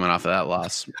interesting coming off of that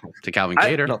loss to Calvin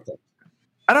Kattar.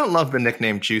 I don't love the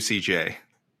nickname Juicy J.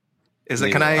 Is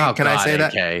it? Can I say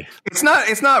that? Okay. It's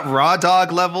not raw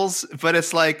dog levels, but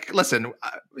it's like, listen,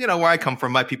 where I come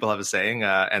from, my people have a saying,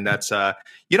 and that's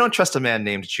you don't trust a man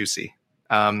named Juicy.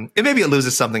 Maybe it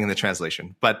loses something in the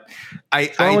translation, but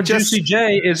Juicy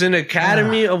J is an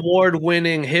Academy Award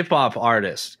winning hip hop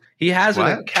artist. He has an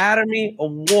Academy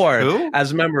Award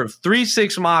as a member of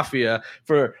 3-6 Mafia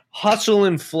for Hustle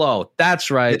and Flow. That's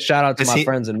right. Shout out to my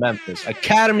friends in Memphis.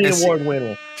 Academy Award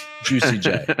winner, Juicy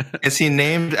J. Is he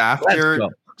named after?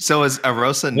 So is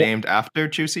Erosa named after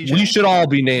Juicy J? We should all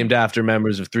be named after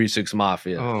members of 3-6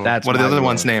 Mafia. Oh, what are the other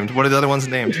ones named?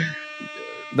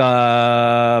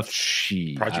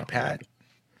 Project Pat.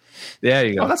 There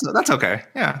you go. Oh, that's okay.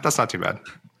 Yeah, that's not too bad.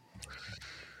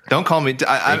 Don't call me.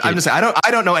 I'm just saying.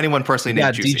 I don't know anyone personally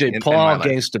named Juicy. DJ Paul,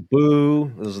 Gangsta Boo.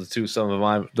 Those are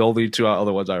the only two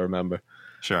other ones I remember.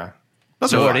 Sure.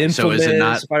 So is it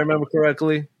not? If I remember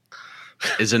correctly,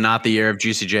 is it not the year of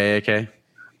Juicy J? AK.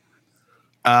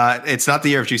 It's not the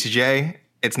year of Juicy J.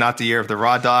 It's not the year of the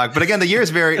Raw Dog. But again, the year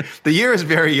is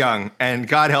very young. And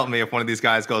God help me if one of these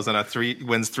guys goes on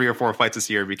wins 3 or 4 fights this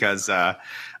year, because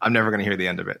I'm never going to hear the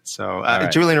end of it. So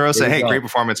Julian Erosa, hey, great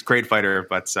performance, great fighter,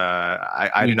 but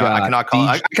I cannot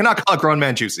call a grown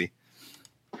man juicy.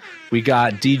 We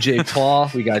got DJ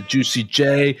Paul, we got Juicy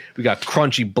J, we got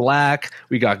Crunchy Black,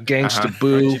 we got Gangsta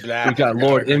Boo, we got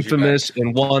Lord Infamous,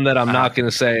 and one that I'm not going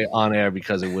to say on air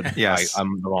because it would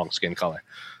I'm the wrong skin color.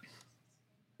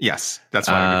 Yes, that's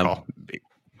what I recall.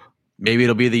 Maybe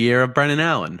it'll be the year of Brennan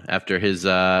Allen after his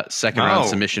second round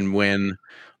submission win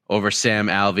over Sam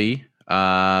Alvey.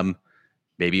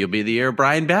 Maybe it'll be the year of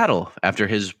Brian Battle after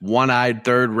his one-eyed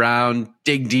third round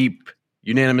dig deep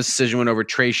unanimous decision win over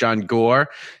Trayshawn Gore.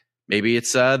 Maybe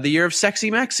it's the year of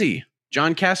Sexy Mexi,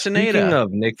 John Castaneda,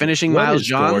 finishing Miles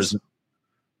Johns.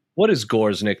 What is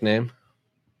Gore's nickname?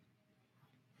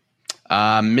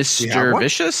 Mr.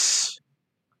 Vicious.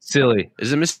 Silly.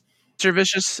 Is it Mr.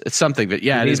 Vicious? It's something, but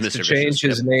it is Mr. Vicious. Change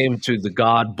his name to the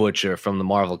God Butcher from the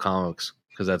Marvel Comics,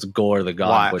 because that's Gore the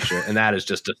God Butcher, and that is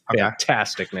just a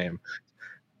fantastic name.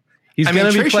 He's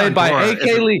going to be played by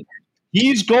A.K. Lee.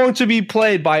 He's going to be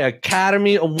played by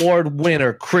Academy Award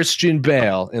winner Christian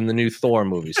Bale in the new Thor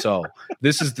movie. So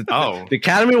this is the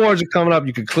Academy Awards are coming up.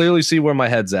 You can clearly see where my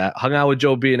head's at. Hung out with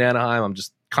Joe B in Anaheim. I'm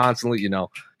just constantly, got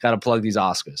to plug these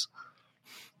Oscars.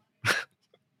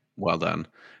 Well done.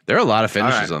 There are a lot of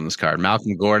finishes on this card.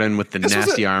 Malcolm Gordon with the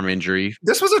nasty arm injury.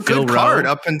 This was a good card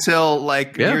up until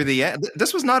near the end.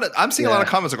 This was not. I'm seeing a lot of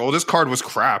comments like, "Oh, this card was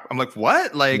crap." I'm like,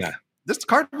 "What?" This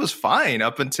card was fine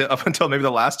up until maybe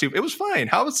the last two. It was fine.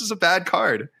 How was this a bad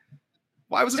card?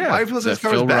 Why was it? Why was this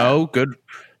card bad? Rowe, good.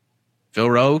 Phil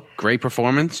Rowe, great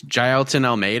performance. Jailton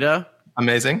Almeida,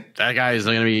 amazing. That guy is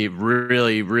going to be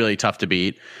really, really tough to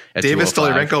beat. Davis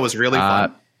Stoliarenko was really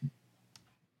fun.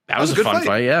 That was a fun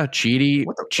fight. Yeah. Cheaty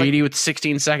with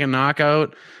 16-second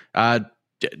knockout.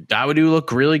 Dawodu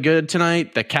looked really good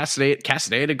tonight. The Castaneda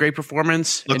had a great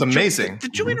performance. Looked amazing. The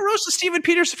Julian Erosa Steven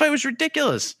Peterson fight was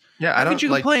ridiculous. Yeah, I don't. You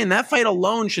complain? That fight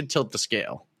alone should tilt the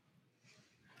scale.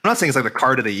 I'm not saying it's like the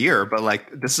card of the year, but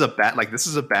this is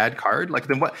a bad card.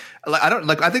 Then what? I don't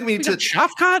I think we need to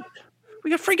Shavkat. We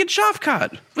got freaking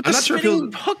Shavkat with the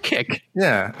spinning hook kick.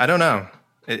 Yeah, I don't know.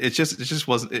 It just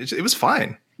wasn't. It was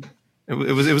fine. It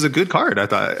was a good card. I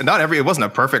thought it wasn't a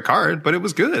perfect card, but it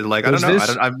was good. I don't know.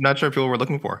 I'm not sure if people were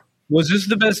looking for. Was this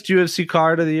the best UFC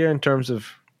card of the year in terms of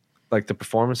the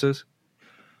performances?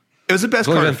 It was the best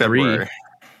card in February.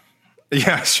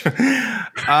 Yeah, sure.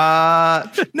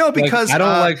 No, because I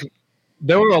don't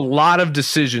there were a lot of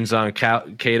decisions on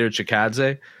Kattar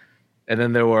Chikadze, and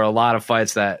then there were a lot of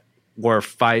fights that were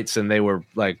fights and they were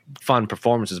fun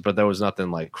performances, but there was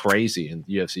nothing crazy in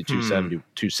UFC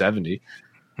 270.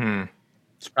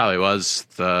 This probably was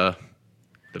the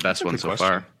best one so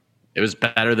far. It was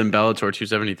better than Bellator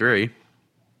 273.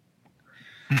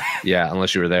 Yeah,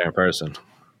 unless you were there in person.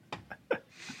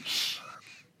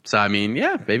 So, I mean,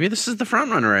 yeah, maybe this is the front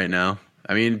runner right now.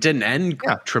 I mean, it didn't end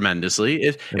tremendously.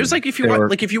 It was like if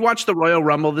you watch the Royal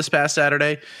Rumble this past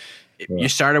Saturday, you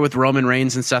started with Roman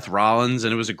Reigns and Seth Rollins,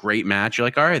 and it was a great match. You're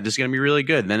like, all right, this is going to be really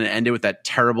good. And then it ended with that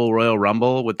terrible Royal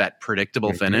Rumble with that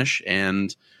predictable finish,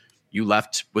 and you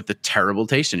left with a terrible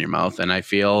taste in your mouth. And I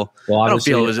feel I don't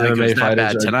feel it was that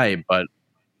bad tonight, but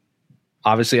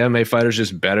obviously MMA fighters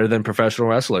just better than professional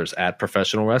wrestlers at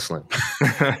professional wrestling.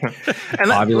 And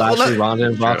Bobby Lashley, Ronda,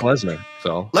 and Brock Lesnar.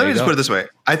 So let me just put it this way: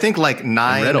 I think like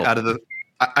 9 out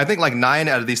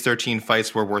of these 13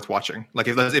 fights were worth watching. Like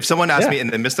if someone asked me and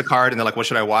they missed the card and they're like, "What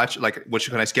should I watch? Like, what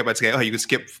can I skip?" I'd say, "Oh, you could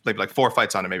skip like 4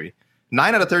 fights on it, maybe."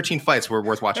 9 out of 13 fights were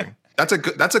worth watching. That's a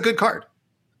good card.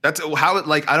 That's how it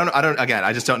like I don't again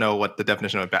I just don't know what the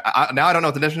definition of now I don't know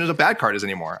what the definition of a bad card is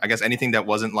anymore. I guess anything that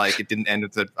wasn't like it didn't end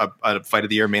with a fight of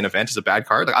the year main event is a bad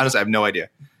card. Like honestly I have no idea.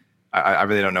 I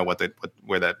really don't know what it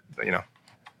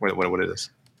is.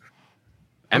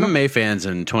 MMA fans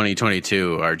in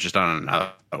 2022 are just on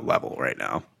another level right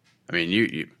now. I mean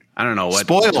you I don't know what's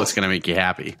going to make you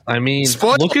happy. I mean,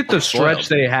 look at the stretch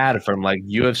they had from like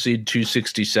UFC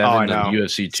 267 to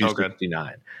UFC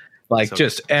 269. Like so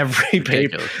just every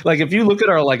paper. Like if you look at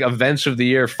our like events of the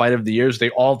year, fight of the years, they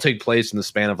all take place in the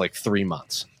span of like 3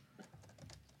 months.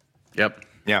 Yep.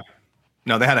 Yeah.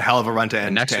 No, they had a hell of a run to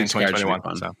end next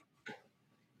 2021. So.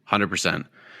 100%.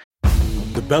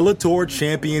 The Bellator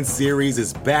Champion Series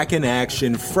is back in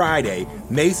action Friday,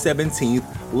 May 17th,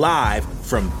 live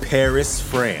from Paris,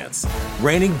 France.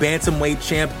 Reigning bantamweight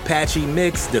champ Patchy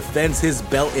Mix defends his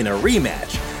belt in a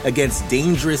rematch against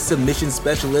dangerous submission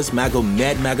specialist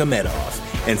Magomed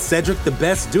Magomedov. And Cedric the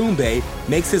Best Doumbé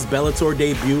makes his Bellator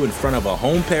debut in front of a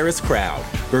home Paris crowd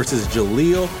versus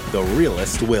Jaleel the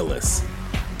Realist Willis.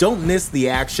 Don't miss the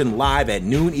action live at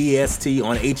noon EST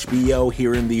on HBO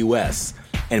here in the US.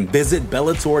 And visit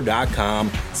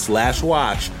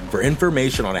Bellator.com/watch for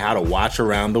information on how to watch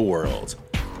around the world.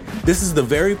 This is the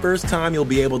very first time you'll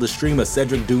be able to stream a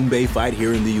Cedric Doumbé fight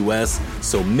here in the US,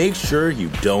 so make sure you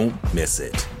don't miss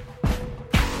it.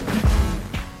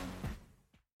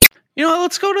 You know,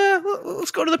 let's go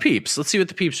to the peeps. Let's see what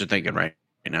the peeps are thinking right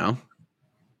now.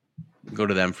 Go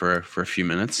to them for a few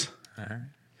minutes. All right.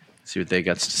 See what they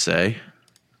got to say.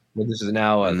 Well, this is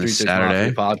now a 3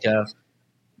 Saturday podcast.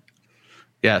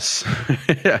 Yes.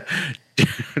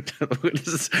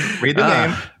 Read the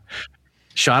name.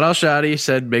 Shad Al Shadi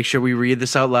said, make sure we read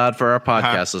this out loud for our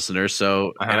podcast listeners.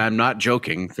 So, and I'm not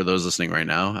joking for those listening right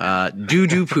now.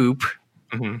 Doo-doo poop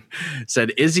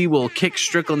said, Izzy will kick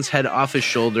Strickland's head off his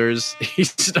shoulders.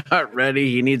 He's not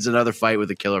ready. He needs another fight with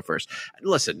a killer first.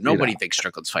 Listen, nobody thinks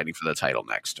Strickland's fighting for the title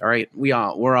next. All right.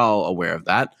 We're all aware of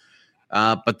that.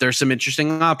 But there's some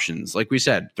interesting options. Like we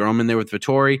said, throw him in there with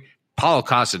Vettori. Paulo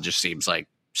Costa just seems like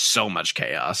so much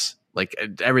chaos. Like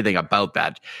everything about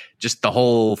that, just the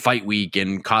whole fight week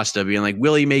and Costa being like,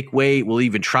 will he make weight? Will he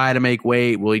even try to make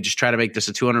weight? Will he just try to make this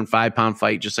a 205-pound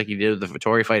fight just like he did with the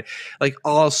Vettori fight? Like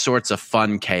all sorts of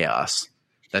fun chaos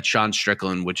that Sean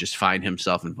Strickland would just find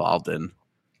himself involved in.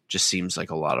 Just seems like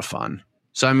a lot of fun.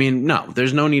 So, I mean, no,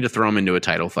 there's no need to throw him into a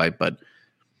title fight, but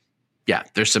yeah,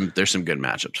 there's some good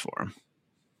matchups for him.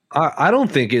 I don't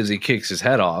think Izzy kicks his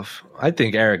head off. I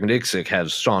think Eric Nixick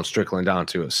has Sean Strickland down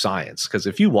to a science. Because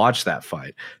if you watch that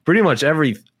fight, pretty much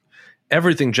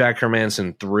everything Jack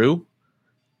Hermanson threw,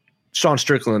 Sean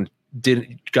Strickland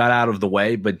got out of the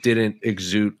way, but didn't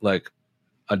exude like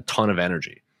a ton of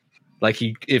energy. Like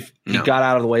he got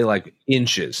out of the way like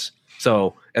inches.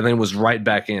 So and then was right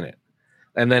back in it.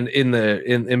 And then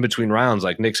in between rounds,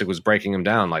 like Nixick was breaking him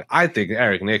down. Like I think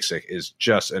Eric Nixick is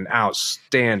just an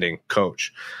outstanding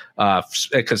coach,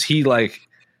 because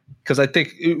I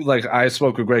think like I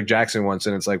spoke with Greg Jackson once,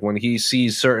 and it's like when he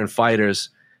sees certain fighters,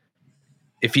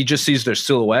 if he just sees their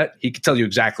silhouette, he can tell you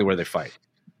exactly where they fight.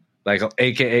 Like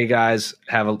AKA guys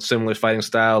have a similar fighting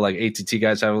style, like ATT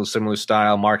guys have a similar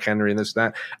style, Mark Henry and this and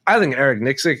that. I think Eric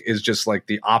Nixick is just like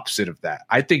the opposite of that.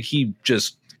 I think he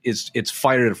just it's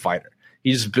fighter to fighter.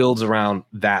 He just builds around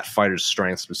that fighter's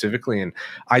strength specifically. And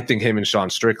I think him and Sean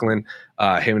Strickland,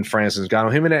 him and Francis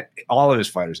Ngannou, him and all of his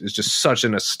fighters is just such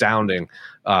an astounding,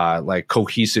 like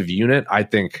cohesive unit. I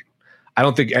think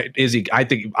I think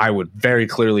I would very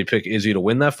clearly pick Izzy to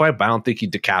win that fight, but I don't think he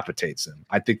decapitates him.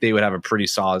 I think they would have a pretty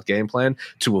solid game plan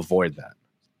to avoid that.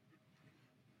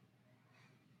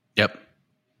 Yep.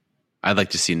 I'd like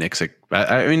to see Nixick.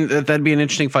 I mean, that'd be an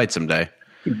interesting fight someday.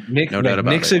 No doubt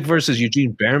about Nixick it. versus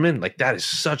Eugene Behrman, like that is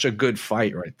such a good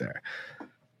fight right there.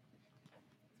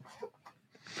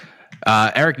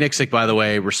 Eric Nixick, by the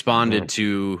way, responded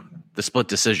to the split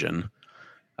decision.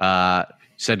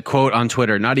 Said, quote, on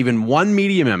Twitter, not even one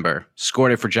media member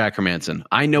scored it for Jack Hermansson.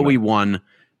 I know we won,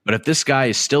 but if this guy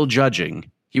is still judging,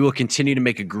 he will continue to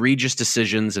make egregious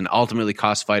decisions and ultimately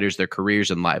cost fighters their careers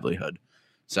and livelihood.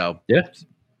 So that's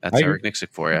Eric Nixick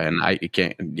for you. And I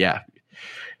can't,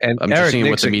 And I'm just seeing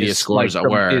what the media scores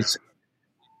were.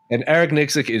 And Eric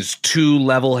Nixick is too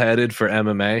level-headed for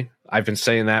MMA. I've been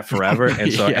saying that forever.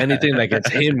 And so anything that gets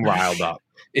him riled up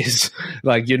is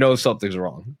like, something's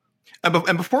wrong.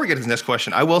 And before we get to the next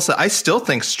question, I will say I still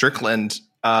think Strickland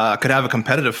could have a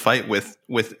competitive fight with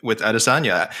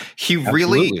Adesanya. He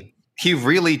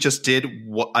really just did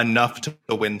enough to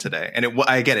win today, and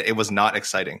I get it. It was not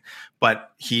exciting, but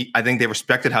I think they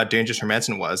respected how dangerous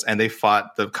Hermansson was, and they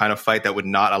fought the kind of fight that would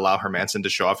not allow Hermansson to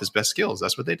show off his best skills.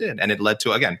 That's what they did, and it led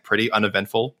to, again, pretty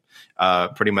uneventful,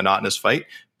 pretty monotonous fight.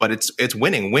 But it's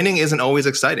winning. Winning isn't always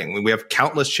exciting. We have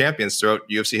countless champions throughout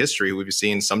UFC history we've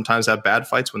seen sometimes have bad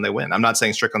fights when they win. I'm not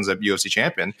saying Strickland's a UFC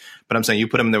champion, but I'm saying you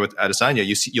put him there with Adesanya,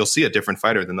 you'll see a different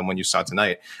fighter than the one you saw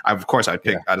tonight. I'd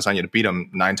pick Adesanya to beat him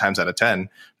 9 times out of 10,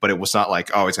 but it was not like,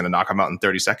 oh, he's going to knock him out in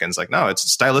 30 seconds. Like, no,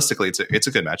 it's stylistically, it's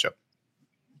a good matchup.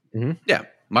 Mm-hmm. Yeah.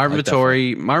 Marvin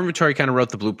Vettori kind of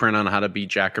wrote the blueprint on how to beat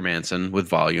Jack Hermansson with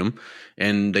volume,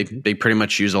 and they pretty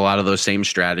much use a lot of those same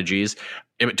strategies.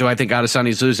 Do I think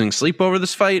Adesanya's losing sleep over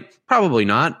this fight? Probably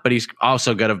not, but he's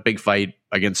also got a big fight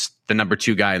against the number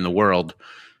 2 guy in the world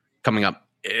coming up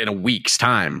in a week's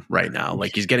time right now.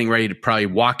 Like, he's getting ready to probably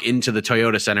walk into the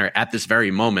Toyota Center at this very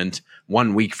moment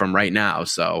 1 week from right now.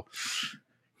 So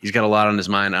he's got a lot on his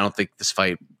mind. I don't think this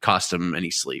fight cost him any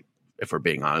sleep, if we're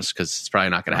being honest, because it's probably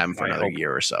not going to happen for another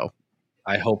year or so.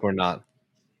 I hope we're not.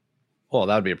 Well,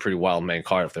 that would be a pretty wild main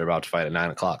card if they're about to fight at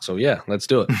 9:00. So yeah, let's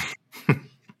do it.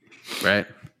 Right.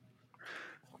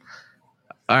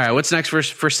 All right. What's next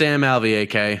for Sam Alvey,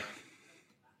 AK?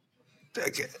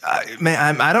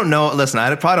 Man, I don't know. Listen,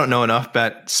 I probably don't know enough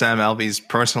about Sam Alvey's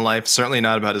personal life. Certainly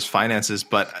not about his finances.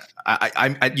 But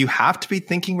you have to be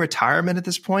thinking retirement at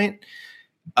this point.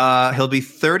 He'll be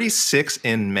 36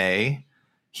 in May.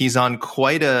 He's on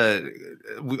quite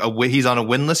he's on a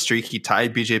winless streak. He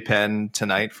tied BJ Penn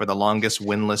tonight for the longest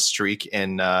winless streak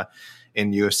in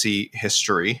UFC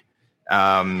history.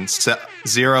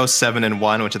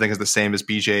 0-7-1, which I think is the same as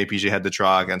BJ. BJ had the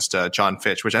draw against John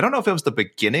Fitch, which I don't know if it was the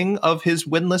beginning of his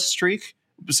winless streak.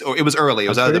 It was early. It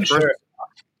was out of the first.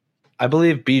 I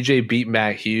believe BJ beat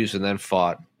Matt Hughes and then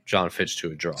fought John Fitch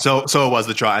to a draw. So it was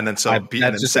the draw, and then I could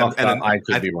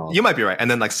be wrong. You might be right, and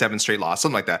then like 7 straight losses,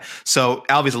 something like that. So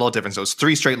Alvey's a little different. So it's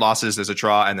 3 straight losses, there's a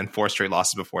draw, and then 4 straight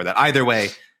losses before that. Either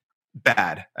way,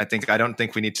 bad. I don't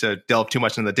think we need to delve too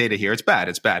much into the data here. It's bad.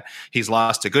 He's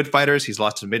lost to good fighters. He's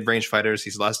lost to mid-range fighters.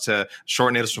 He's lost to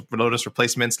short notice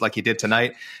replacements like he did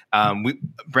tonight.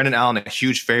 Brendan Allen, a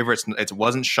huge favorite. It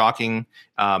wasn't shocking.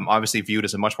 Obviously viewed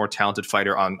as a much more talented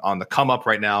fighter on the come up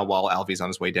right now, while Alvey's on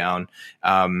his way down.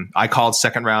 I called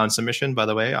second round submission, by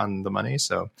the way, on the money.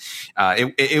 So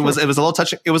it was a little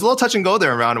touch. It was a little touch and go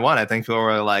there in round 1. I think people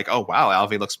were like, "Oh wow,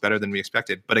 Alvey looks better than we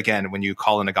expected." But again, when you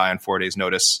call in a guy on 4 days'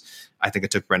 notice, I think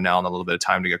it took Brendan Allen a little bit of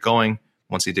time to get going.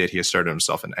 Once he did, he asserted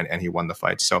himself and he won the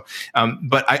fight. So,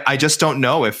 but I just don't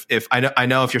know if I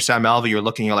know if you're Sam Alvey, you're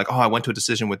like, oh, I went to a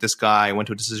decision with this guy.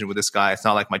 It's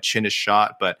not like my chin is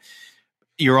shot, but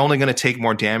you're only going to take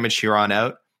more damage here on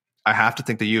out. I have to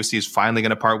think the UFC is finally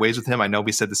going to part ways with him. I know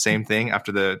we said the same thing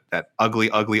after that ugly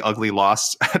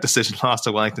decision loss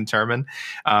to Wellington Turman.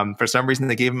 For some reason,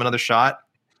 they gave him another shot.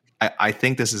 I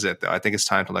think this is it, though. I think it's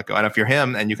time to let go. And if you're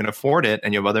him and you can afford it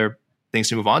and you have other things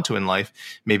to move on to in life,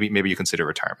 maybe you consider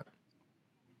retirement.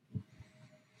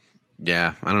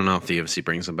 Yeah, I don't know if the UFC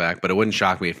brings him back, but it wouldn't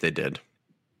shock me if they did.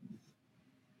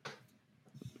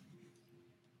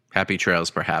 Happy trails,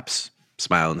 perhaps.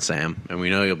 Smiling Sam. And we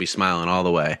know you'll be smiling all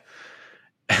the way.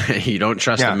 You don't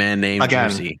trust a man named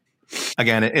Juicy.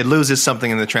 Again, it loses something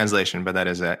in the translation, but that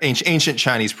is an ancient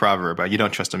Chinese proverb. You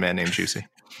don't trust a man named Juicy.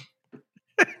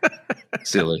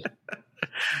 Silly.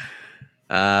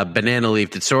 Banana Leaf,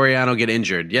 did Soriano get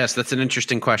injured? Yes, that's an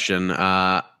interesting question.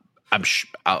 I'll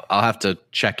have to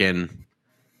check in.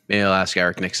 Maybe I'll ask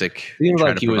Eric Nixick. Seems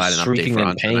like he was shrieking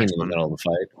in pain in the middle of the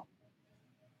fight.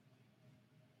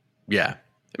 Yeah.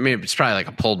 I mean, it's probably like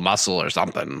a pulled muscle or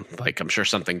something. Like, I'm sure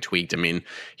something tweaked. I mean,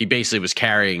 he basically was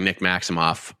carrying Nick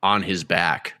Maximoff on his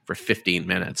back for 15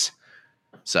 minutes.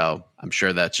 So I'm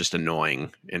sure that's just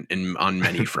annoying on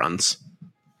many fronts.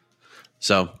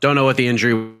 So don't know what the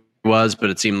injury was, but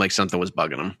it seemed like something was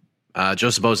bugging him.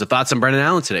 Joseph Boza, thoughts on Brendan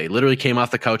Allen today? Literally came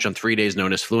off the couch on 3 days'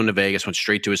 notice, flew into Vegas, went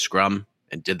straight to his scrum,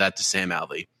 and did that to Sam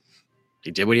Alvey.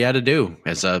 he did what he had to do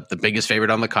as the biggest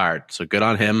favorite on the card. So good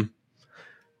on him.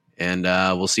 And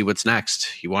we'll see what's next.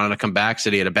 He wanted to come back,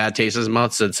 said he had a bad taste in his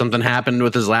mouth, said something happened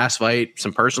with his last fight,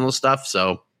 some personal stuff.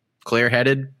 So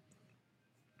clear-headed,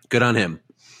 good on him.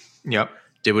 Yep.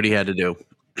 Did what he had to do.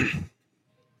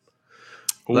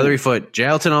 Leathery foot.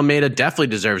 Jailton Almeida definitely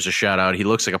deserves a shout-out. He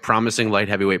looks like a promising light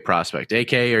heavyweight prospect.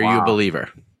 AK, are you a believer?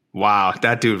 Wow,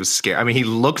 that dude was scary. I mean, he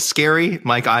looked scary.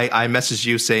 Mike, I messaged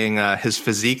you saying his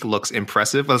physique looks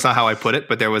impressive. Well, that's not how I put it,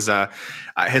 but there was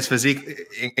his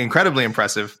physique incredibly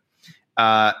impressive.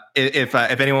 If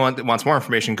anyone wants more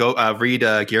information, go read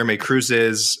Guilherme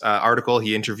Cruz's article.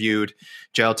 He interviewed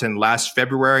Jailton last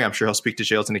February. I'm sure he'll speak to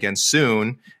Jailton again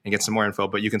soon and get some more info.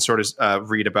 But you can sort of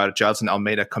read about Jailton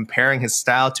Almeida comparing his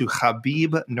style to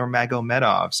Khabib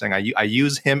Nurmagomedov, saying I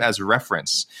use him as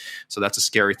reference. So that's a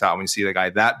scary thought when you see the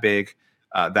guy that big,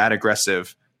 that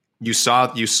aggressive. You saw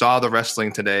the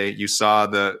wrestling today. You saw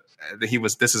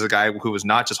this is a guy who was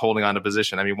not just holding on to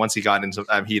position. I mean, once he got into,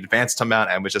 he advanced him out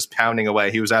and was just pounding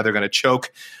away. He was either going to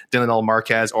choke Dylan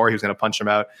Marquez or he was going to punch him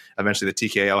out. Eventually the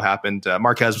TKO happened.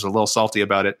 Marquez was a little salty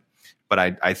about it, but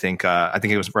I think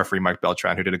it was referee Mike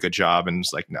Beltran who did a good job and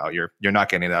was like, no, you're not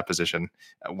getting in that position.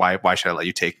 Why should I let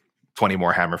you take 20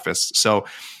 more hammer fists? So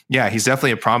yeah, he's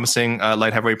definitely a promising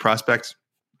light heavyweight prospect.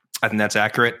 I think that's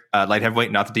accurate. Light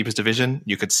heavyweight, not the deepest division.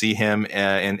 You could see him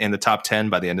in the top 10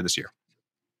 by the end of this year.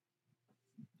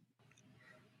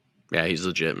 Yeah, he's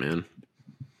legit, man.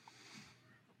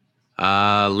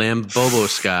 Lambobo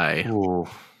Sky. Ooh.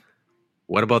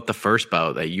 What about the first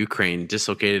bout that Ukraine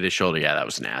dislocated his shoulder? Yeah, that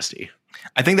was nasty.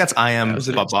 I think that's I am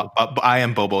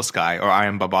Bobo Sky or I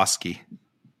am Baboski.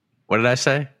 What did I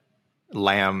say?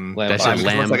 Lamb.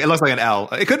 It looks like an L.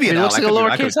 It could be an L. It looks like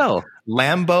a lowercase L.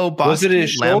 Lambo Boski. Was it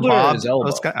his shoulder or his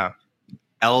elbow?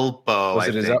 Elbow.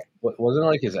 Wasn't it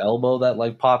like his elbow that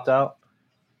like popped out?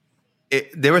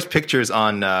 There was pictures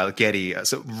on Getty,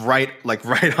 so right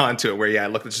onto it where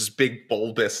look, it's just big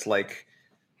bulbous, like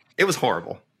it was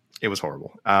horrible. It was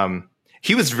horrible.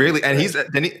 He was really, and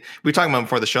we were talking about him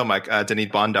before the show, Mike. Denis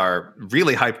Bondar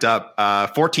really hyped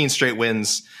up, 14 straight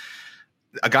wins.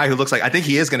 A guy who looks like I think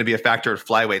he is going to be a factor at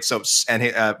flyweight. So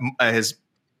and his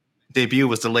debut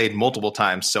was delayed multiple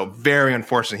times. So very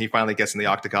unfortunate. He finally gets in the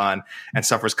octagon and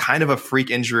suffers kind of a freak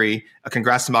injury.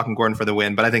 Congrats to Malcolm Gordon for the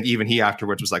win. But I think even he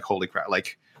afterwards was like, holy crap,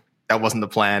 like that wasn't the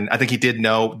plan. I think he did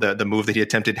know the move that he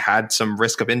attempted had some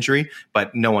risk of injury,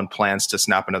 but no one plans to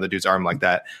snap another dude's arm like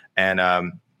that. And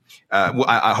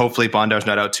hopefully Bondar's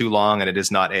not out too long and it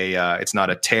is not it's not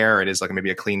a tear. It is like maybe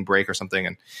a clean break or something.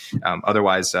 And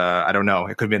otherwise, I don't know.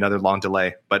 It could be another long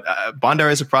delay. But Bondar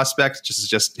is a prospect.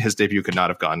 Just his debut could not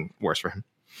have gone worse for him.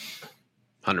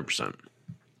 100%.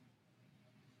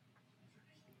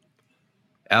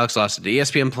 Alex Lawson, did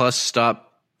ESPN Plus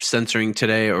stop censoring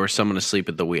today or was someone asleep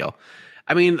at the wheel?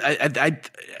 I mean,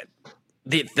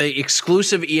 the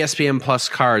exclusive ESPN Plus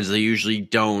cards, they usually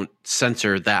don't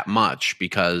censor that much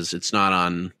because it's not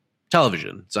on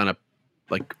television. It's on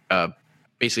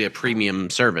basically a premium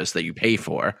service that you pay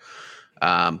for.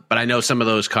 But I know some of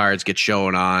those cards get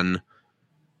shown on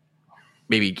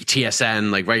maybe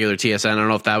TSN, like regular TSN. I don't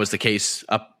know if that was the case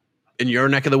up in your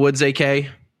neck of the woods, AK.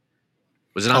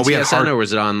 Was it on TSN or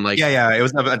was it on like? Yeah, it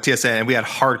was on TSN, and we had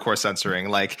hardcore censoring.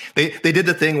 Like they did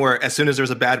the thing where as soon as there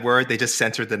was a bad word, they just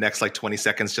censored the next like 20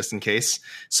 seconds just in case.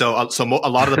 So a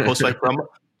lot of the post fight promo,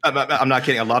 I'm not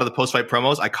kidding. A lot of the post fight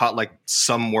promos, I caught like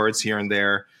some words here and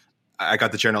there. I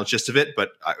got the general gist of it,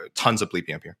 but tons of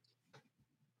bleeping up here.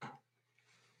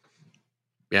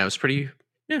 Yeah, it was pretty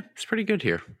good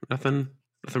here. Nothing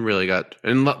really got,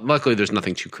 and luckily there's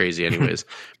nothing too crazy anyways.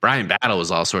 Brian Battle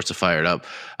was all sorts of fired up.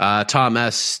 Tom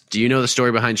S., do you know the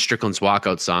story behind Strickland's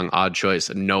walkout song, Odd Choice?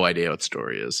 No idea what the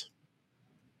story is.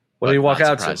 What did he walk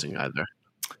out to? Surprising either.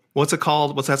 What's it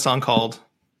called? What's that song called?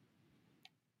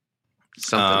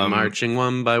 Something marching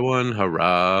one by one,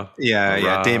 hurrah.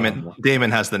 Yeah. Damon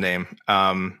has the name.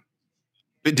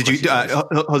 Did you,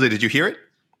 Jose, did you hear it?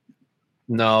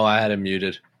 No, I had it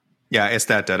muted. Yeah, it's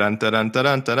that and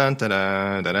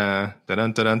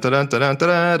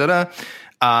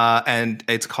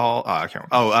it's called I can't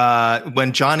remember.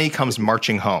 When Johnny Comes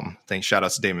Marching Home. Thanks, shout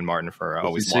out to Damon Martin for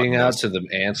always singing out to the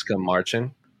ants come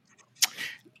marching.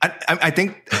 I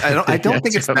don't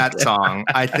think it's that song.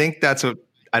 I think that's what.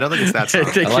 I don't think it's that song.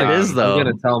 I think it is though.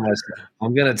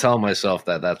 I'm gonna tell myself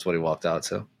that that's what he walked out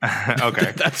to.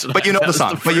 Okay, but you know the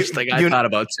song. The first thing I thought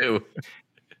about too.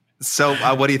 So,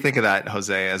 what do you think of that,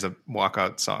 Jose, as a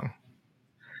walkout song?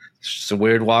 It's just a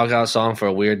weird walkout song for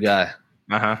a weird guy.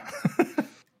 I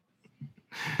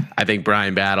think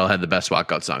Brian Battle had the best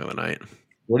walkout song of the night.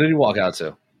 What did he walk out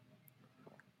to?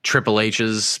 Triple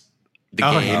H's the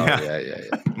game.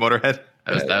 Yeah. Motorhead.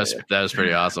 That was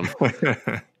pretty awesome.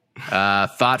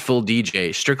 Thoughtful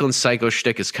DJ. Strickland's psycho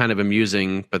shtick is kind of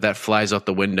amusing, but that flies out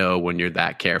the window when you're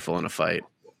that careful in a fight.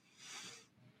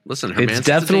 Listen, Herman's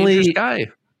a dangerous guy.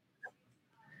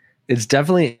 It's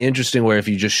definitely interesting where if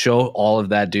you just show all of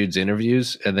that dude's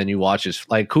interviews and then you watch his,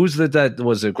 like, who's that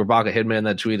was it Grabaka Hitman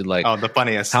that tweeted, like, the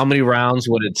funniest. How many rounds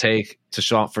would it take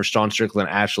for Sean Strickland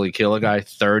to actually kill a guy?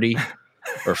 30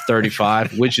 or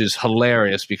 35, which is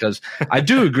hilarious because I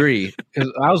do agree.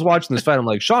 I was watching this fight. I'm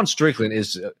like, Sean Strickland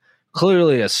is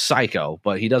clearly a psycho,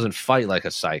 but he doesn't fight like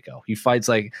a psycho. He fights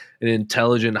like an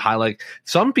intelligent, like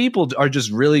some people are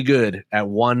just really good at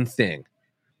one thing.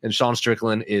 And Sean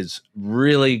Strickland is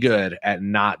really good at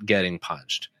not getting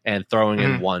punched and throwing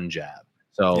in one jab.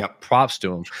 So props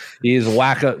to him. He is a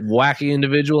wacky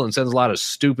individual and says a lot of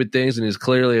stupid things, and he's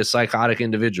clearly a psychotic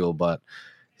individual, but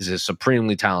he's a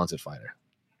supremely talented fighter.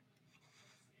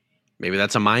 Maybe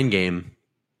that's a mind game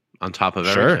on top of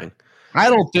everything. I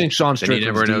don't think Sean Strickland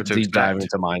never deep dive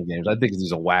into mind games. I think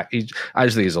he's I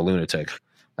just think he's a lunatic.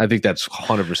 I think that's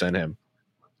 100% him.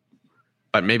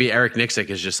 But maybe Eric Nixick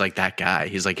is just like that guy.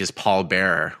 He's like his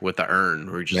pallbearer with the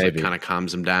urn, where he just like kind of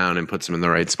calms him down and puts him in the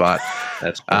right spot.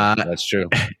 That's true.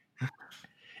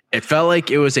 It felt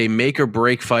like it was a make or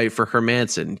break fight for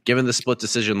Hermanson. Given the split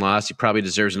decision loss, he probably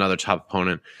deserves another top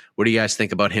opponent. What do you guys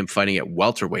think about him fighting at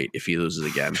welterweight if he loses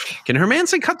again? Can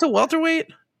Hermanson cut to welterweight?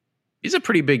 He's a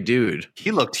pretty big dude.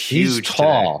 He looked huge. He's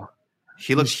tall. Today.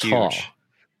 He looked huge.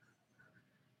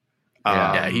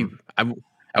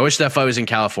 I wish that fight was in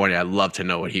California. I'd love to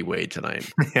know what he weighed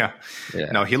tonight. Yeah.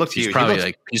 No, he looked huge. He's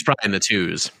probably in the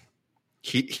twos.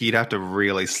 He'd have to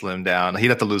really slim down. He'd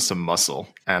have to lose some muscle.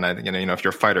 And if you're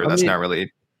a fighter, that's not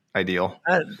really ideal.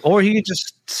 Or he could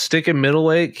just stick in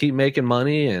middleweight, keep making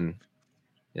money, and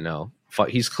fight.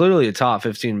 He's clearly a top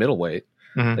 15 middleweight.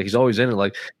 Like he's always in it.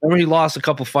 Like remember he lost a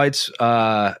couple fights,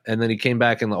 and then he came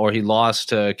back or he lost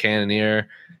to Cannonier,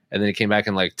 and then he came back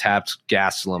and like tapped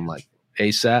Gastelum like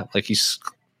ASAP. Like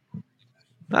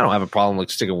I don't have a problem like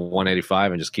sticking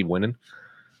 185 and just keep winning.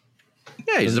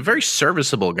 Yeah, he's a very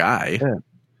serviceable guy. Yeah.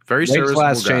 Very Weight serviceable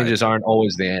class guy. Changes aren't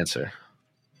always the answer.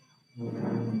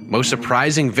 Most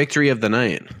surprising victory of the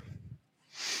night.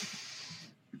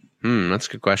 That's a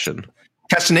good question.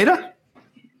 Castaneda?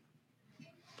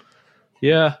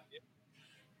 Yeah.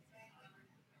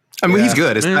 I mean, he's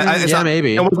good.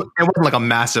 Maybe. It wasn't like a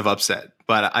massive upset,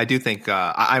 but I do think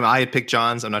I had picked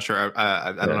Johns. I'm not sure.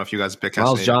 I don't know if you guys picked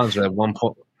Castaneda. Miles Johns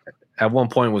at one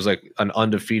point was like an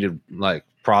undefeated like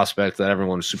prospect that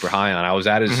everyone was super high on. I was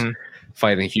at his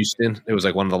fight in Houston. It was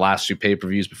like one of the last two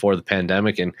pay-per-views before the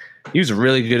pandemic, and he was a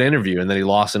really good interview. And then he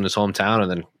lost in his hometown,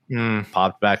 and then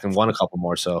popped back and won a couple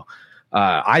more. So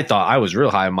I thought I was real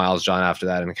high on Miles John after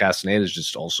that, and Castaneda is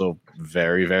just also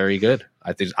very, very good.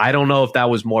 I don't know if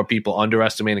that was more people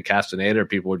underestimating Castaneda or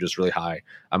people were just really high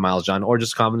on Miles John, or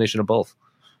just a combination of both.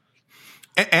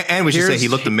 And we should say he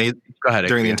looked amazing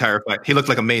during the entire fight. He looked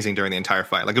like amazing during the entire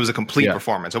fight. Like it was a complete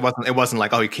performance. It wasn't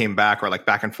like, he came back or like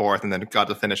back and forth and then got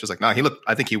to finish. It was like, no,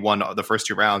 I think he won the first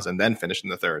two rounds and then finished in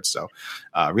the third. So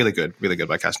really good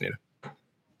by Castaneda.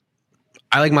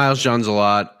 I like Miles Johns a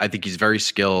lot. I think he's very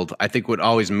skilled. I think what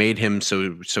always made him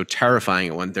so terrifying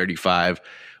at 135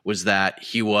 was that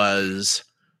he was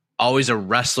always a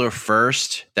wrestler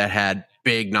first that had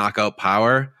big knockout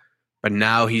power. But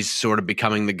now he's sort of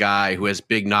becoming the guy who has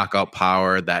big knockout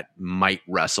power that might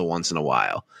wrestle once in a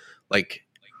while. Like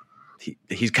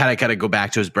he's kind of got to go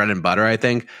back to his bread and butter, I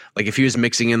think. Like if he was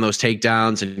mixing in those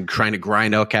takedowns and trying to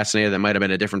grind out Castaneda, that might have been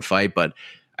a different fight. But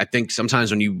I think sometimes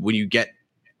when you get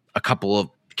a couple of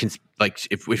like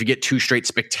if you get two straight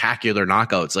spectacular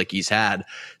knockouts like he's had,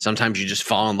 sometimes you just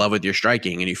fall in love with your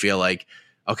striking and you feel like,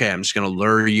 okay, I'm just going to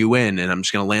lure you in and I'm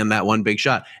just going to land that one big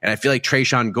shot. And I feel like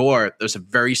Tresean Gore, there's a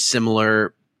very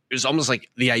similar, it was almost like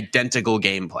the identical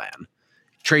game plan.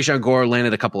 Tresean Gore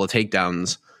landed a couple of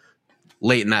takedowns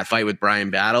late in that fight with Brian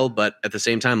Battle, but at the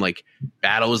same time, like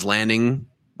Battle was landing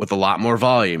with a lot more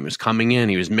volume. He was coming in,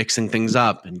 he was mixing things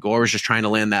up, and Gore was just trying to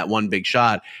land that one big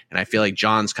shot. And I feel like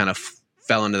Johns kind of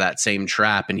fell into that same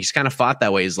trap, and he's kind of fought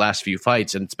that way his last few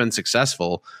fights, and it's been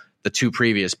successful the two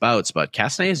previous bouts. But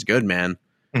Castaneda is good, man.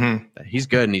 He's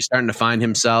good, and he's starting to find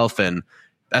himself, and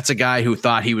that's a guy who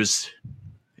thought he was,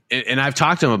 and I've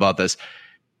talked to him about this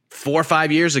 4 or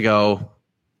 5 years ago,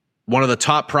 one of the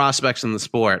top prospects in the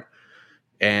sport,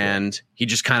 and he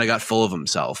just kind of got full of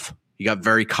himself. He got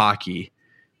very cocky,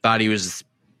 thought he was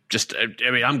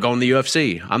I'm going to the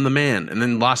UFC. I'm the man. And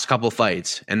then lost a couple of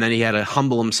fights. And then he had to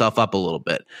humble himself up a little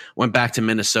bit. Went back to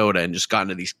Minnesota and just got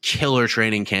into these killer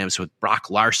training camps with Brock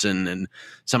Larson and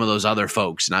some of those other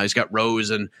folks. Now he's got Rose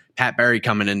and Pat Barry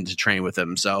coming in to train with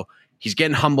him. So he's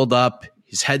getting humbled up.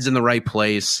 His head's in the right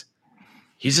place.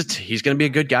 He's going to be a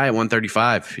good guy at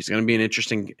 135. He's going to be an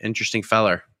interesting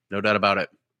feller. No doubt about it.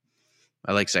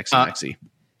 I like Sexy Mexy.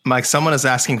 Mike, someone is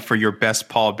asking for your best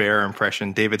Paul Bearer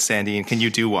impression. David Sandine, can you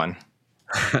do one?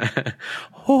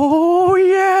 Oh,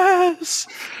 yes.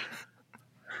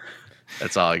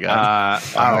 That's all I got.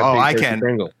 I can.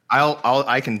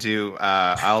 I can do.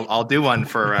 I'll do one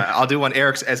for. I'll do one.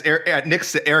 Eric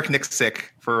Nixick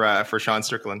for Sean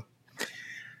Strickland.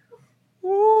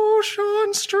 Oh,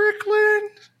 Sean Strickland,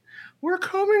 we're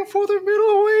coming for the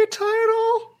middleweight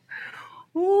title.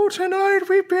 Oh, tonight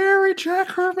we bury Jack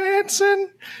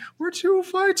Hermanson. We're 2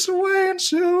 fights away, and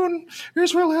soon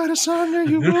Israel Adesanya,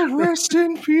 you will rest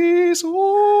in peace.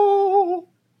 Oh.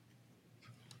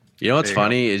 You know what's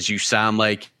funny is you sound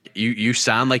like you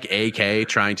sound like AK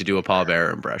trying to do a Paul Bearer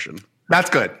impression.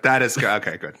 That's good. That is good.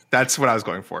 Okay, good. That's what I was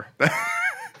going for. That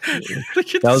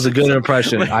was a good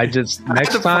impression. I had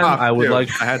the prop.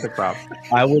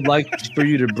 I would like for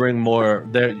you to bring more.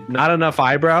 There, not enough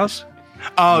eyebrows.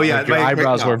 Oh yeah, your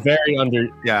eyebrows were very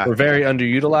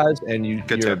underutilized, and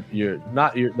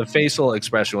the facial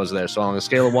expression was there. So on a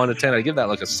scale of 1 to 10, I give that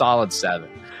like a solid 7.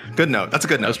 Good note. That's a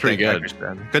good note. That was pretty good.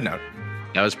 Good note.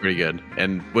 That was pretty good.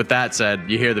 And with that said,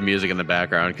 you hear the music in the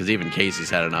background because even Casey's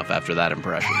had enough after that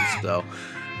impression. So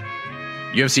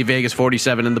UFC Vegas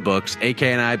 47 in the books. AK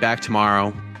and I back tomorrow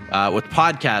with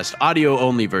podcast audio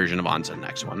only version of On to the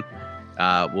next one.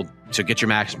 So get your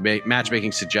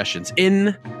matchmaking suggestions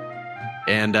in.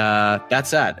 And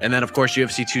that's that. And then, of course,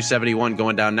 UFC 271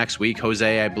 going down next week.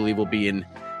 Jose, I believe, will be in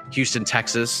Houston,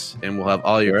 Texas, and we'll have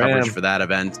all your coverage for that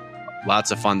event.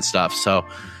 Lots of fun stuff. So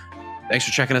thanks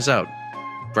for checking us out.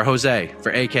 For Jose, for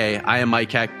AK, I am Mike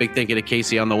Heck. Big thank you to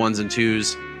Casey on the 1s and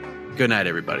 2s. Good night,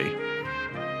 everybody.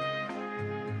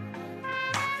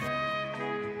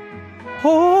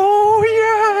 Oh,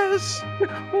 yes.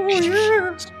 Oh,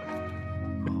 yes.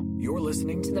 You're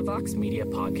listening to the Vox Media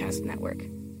Podcast Network.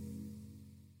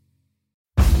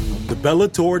 The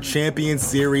Bellator Champion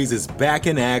Series is back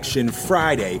in action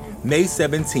Friday, May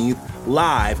 17th,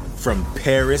 live from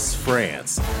Paris,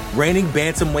 France. Reigning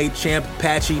bantamweight champ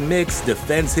Patchy Mix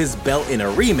defends his belt in a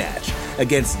rematch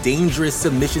against dangerous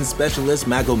submission specialist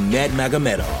Magomed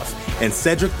Magomedov. And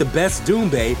Cedric the Best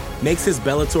Doumbé makes his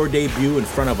Bellator debut in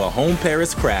front of a home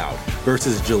Paris crowd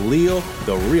versus Jaleel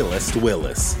the Realist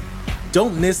Willis.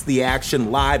 Don't miss the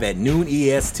action live at noon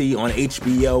EST on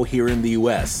HBO here in the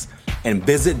US. And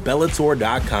visit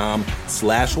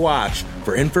Bellator.com/watch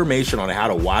for information on how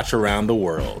to watch around the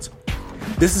world.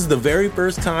 This is the very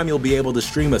first time you'll be able to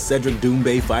stream a Cedric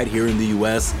Doumbé fight here in the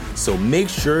US, so make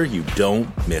sure you don't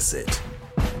miss it.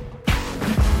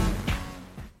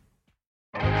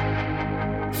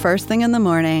 First thing in the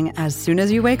morning, as soon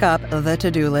as you wake up, the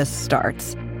to-do list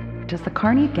starts. Does the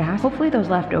car need gas? Hopefully those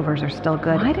leftovers are still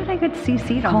good. Why did I get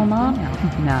CC'd on Mom?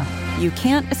 No. You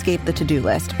can't escape the to-do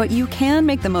list, but you can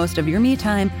make the most of your me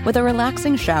time with a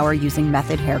relaxing shower using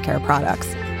Method Hair Care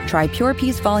products. Try Pure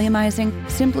Peace Volumizing,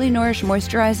 Simply Nourish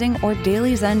Moisturizing, or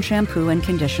Daily Zen Shampoo and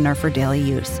Conditioner for daily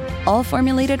use. All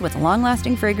formulated with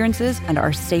long-lasting fragrances and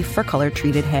are safe for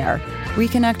color-treated hair.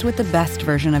 Reconnect with the best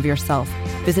version of yourself.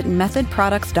 Visit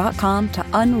methodproducts.com to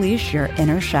unleash your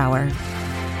inner shower.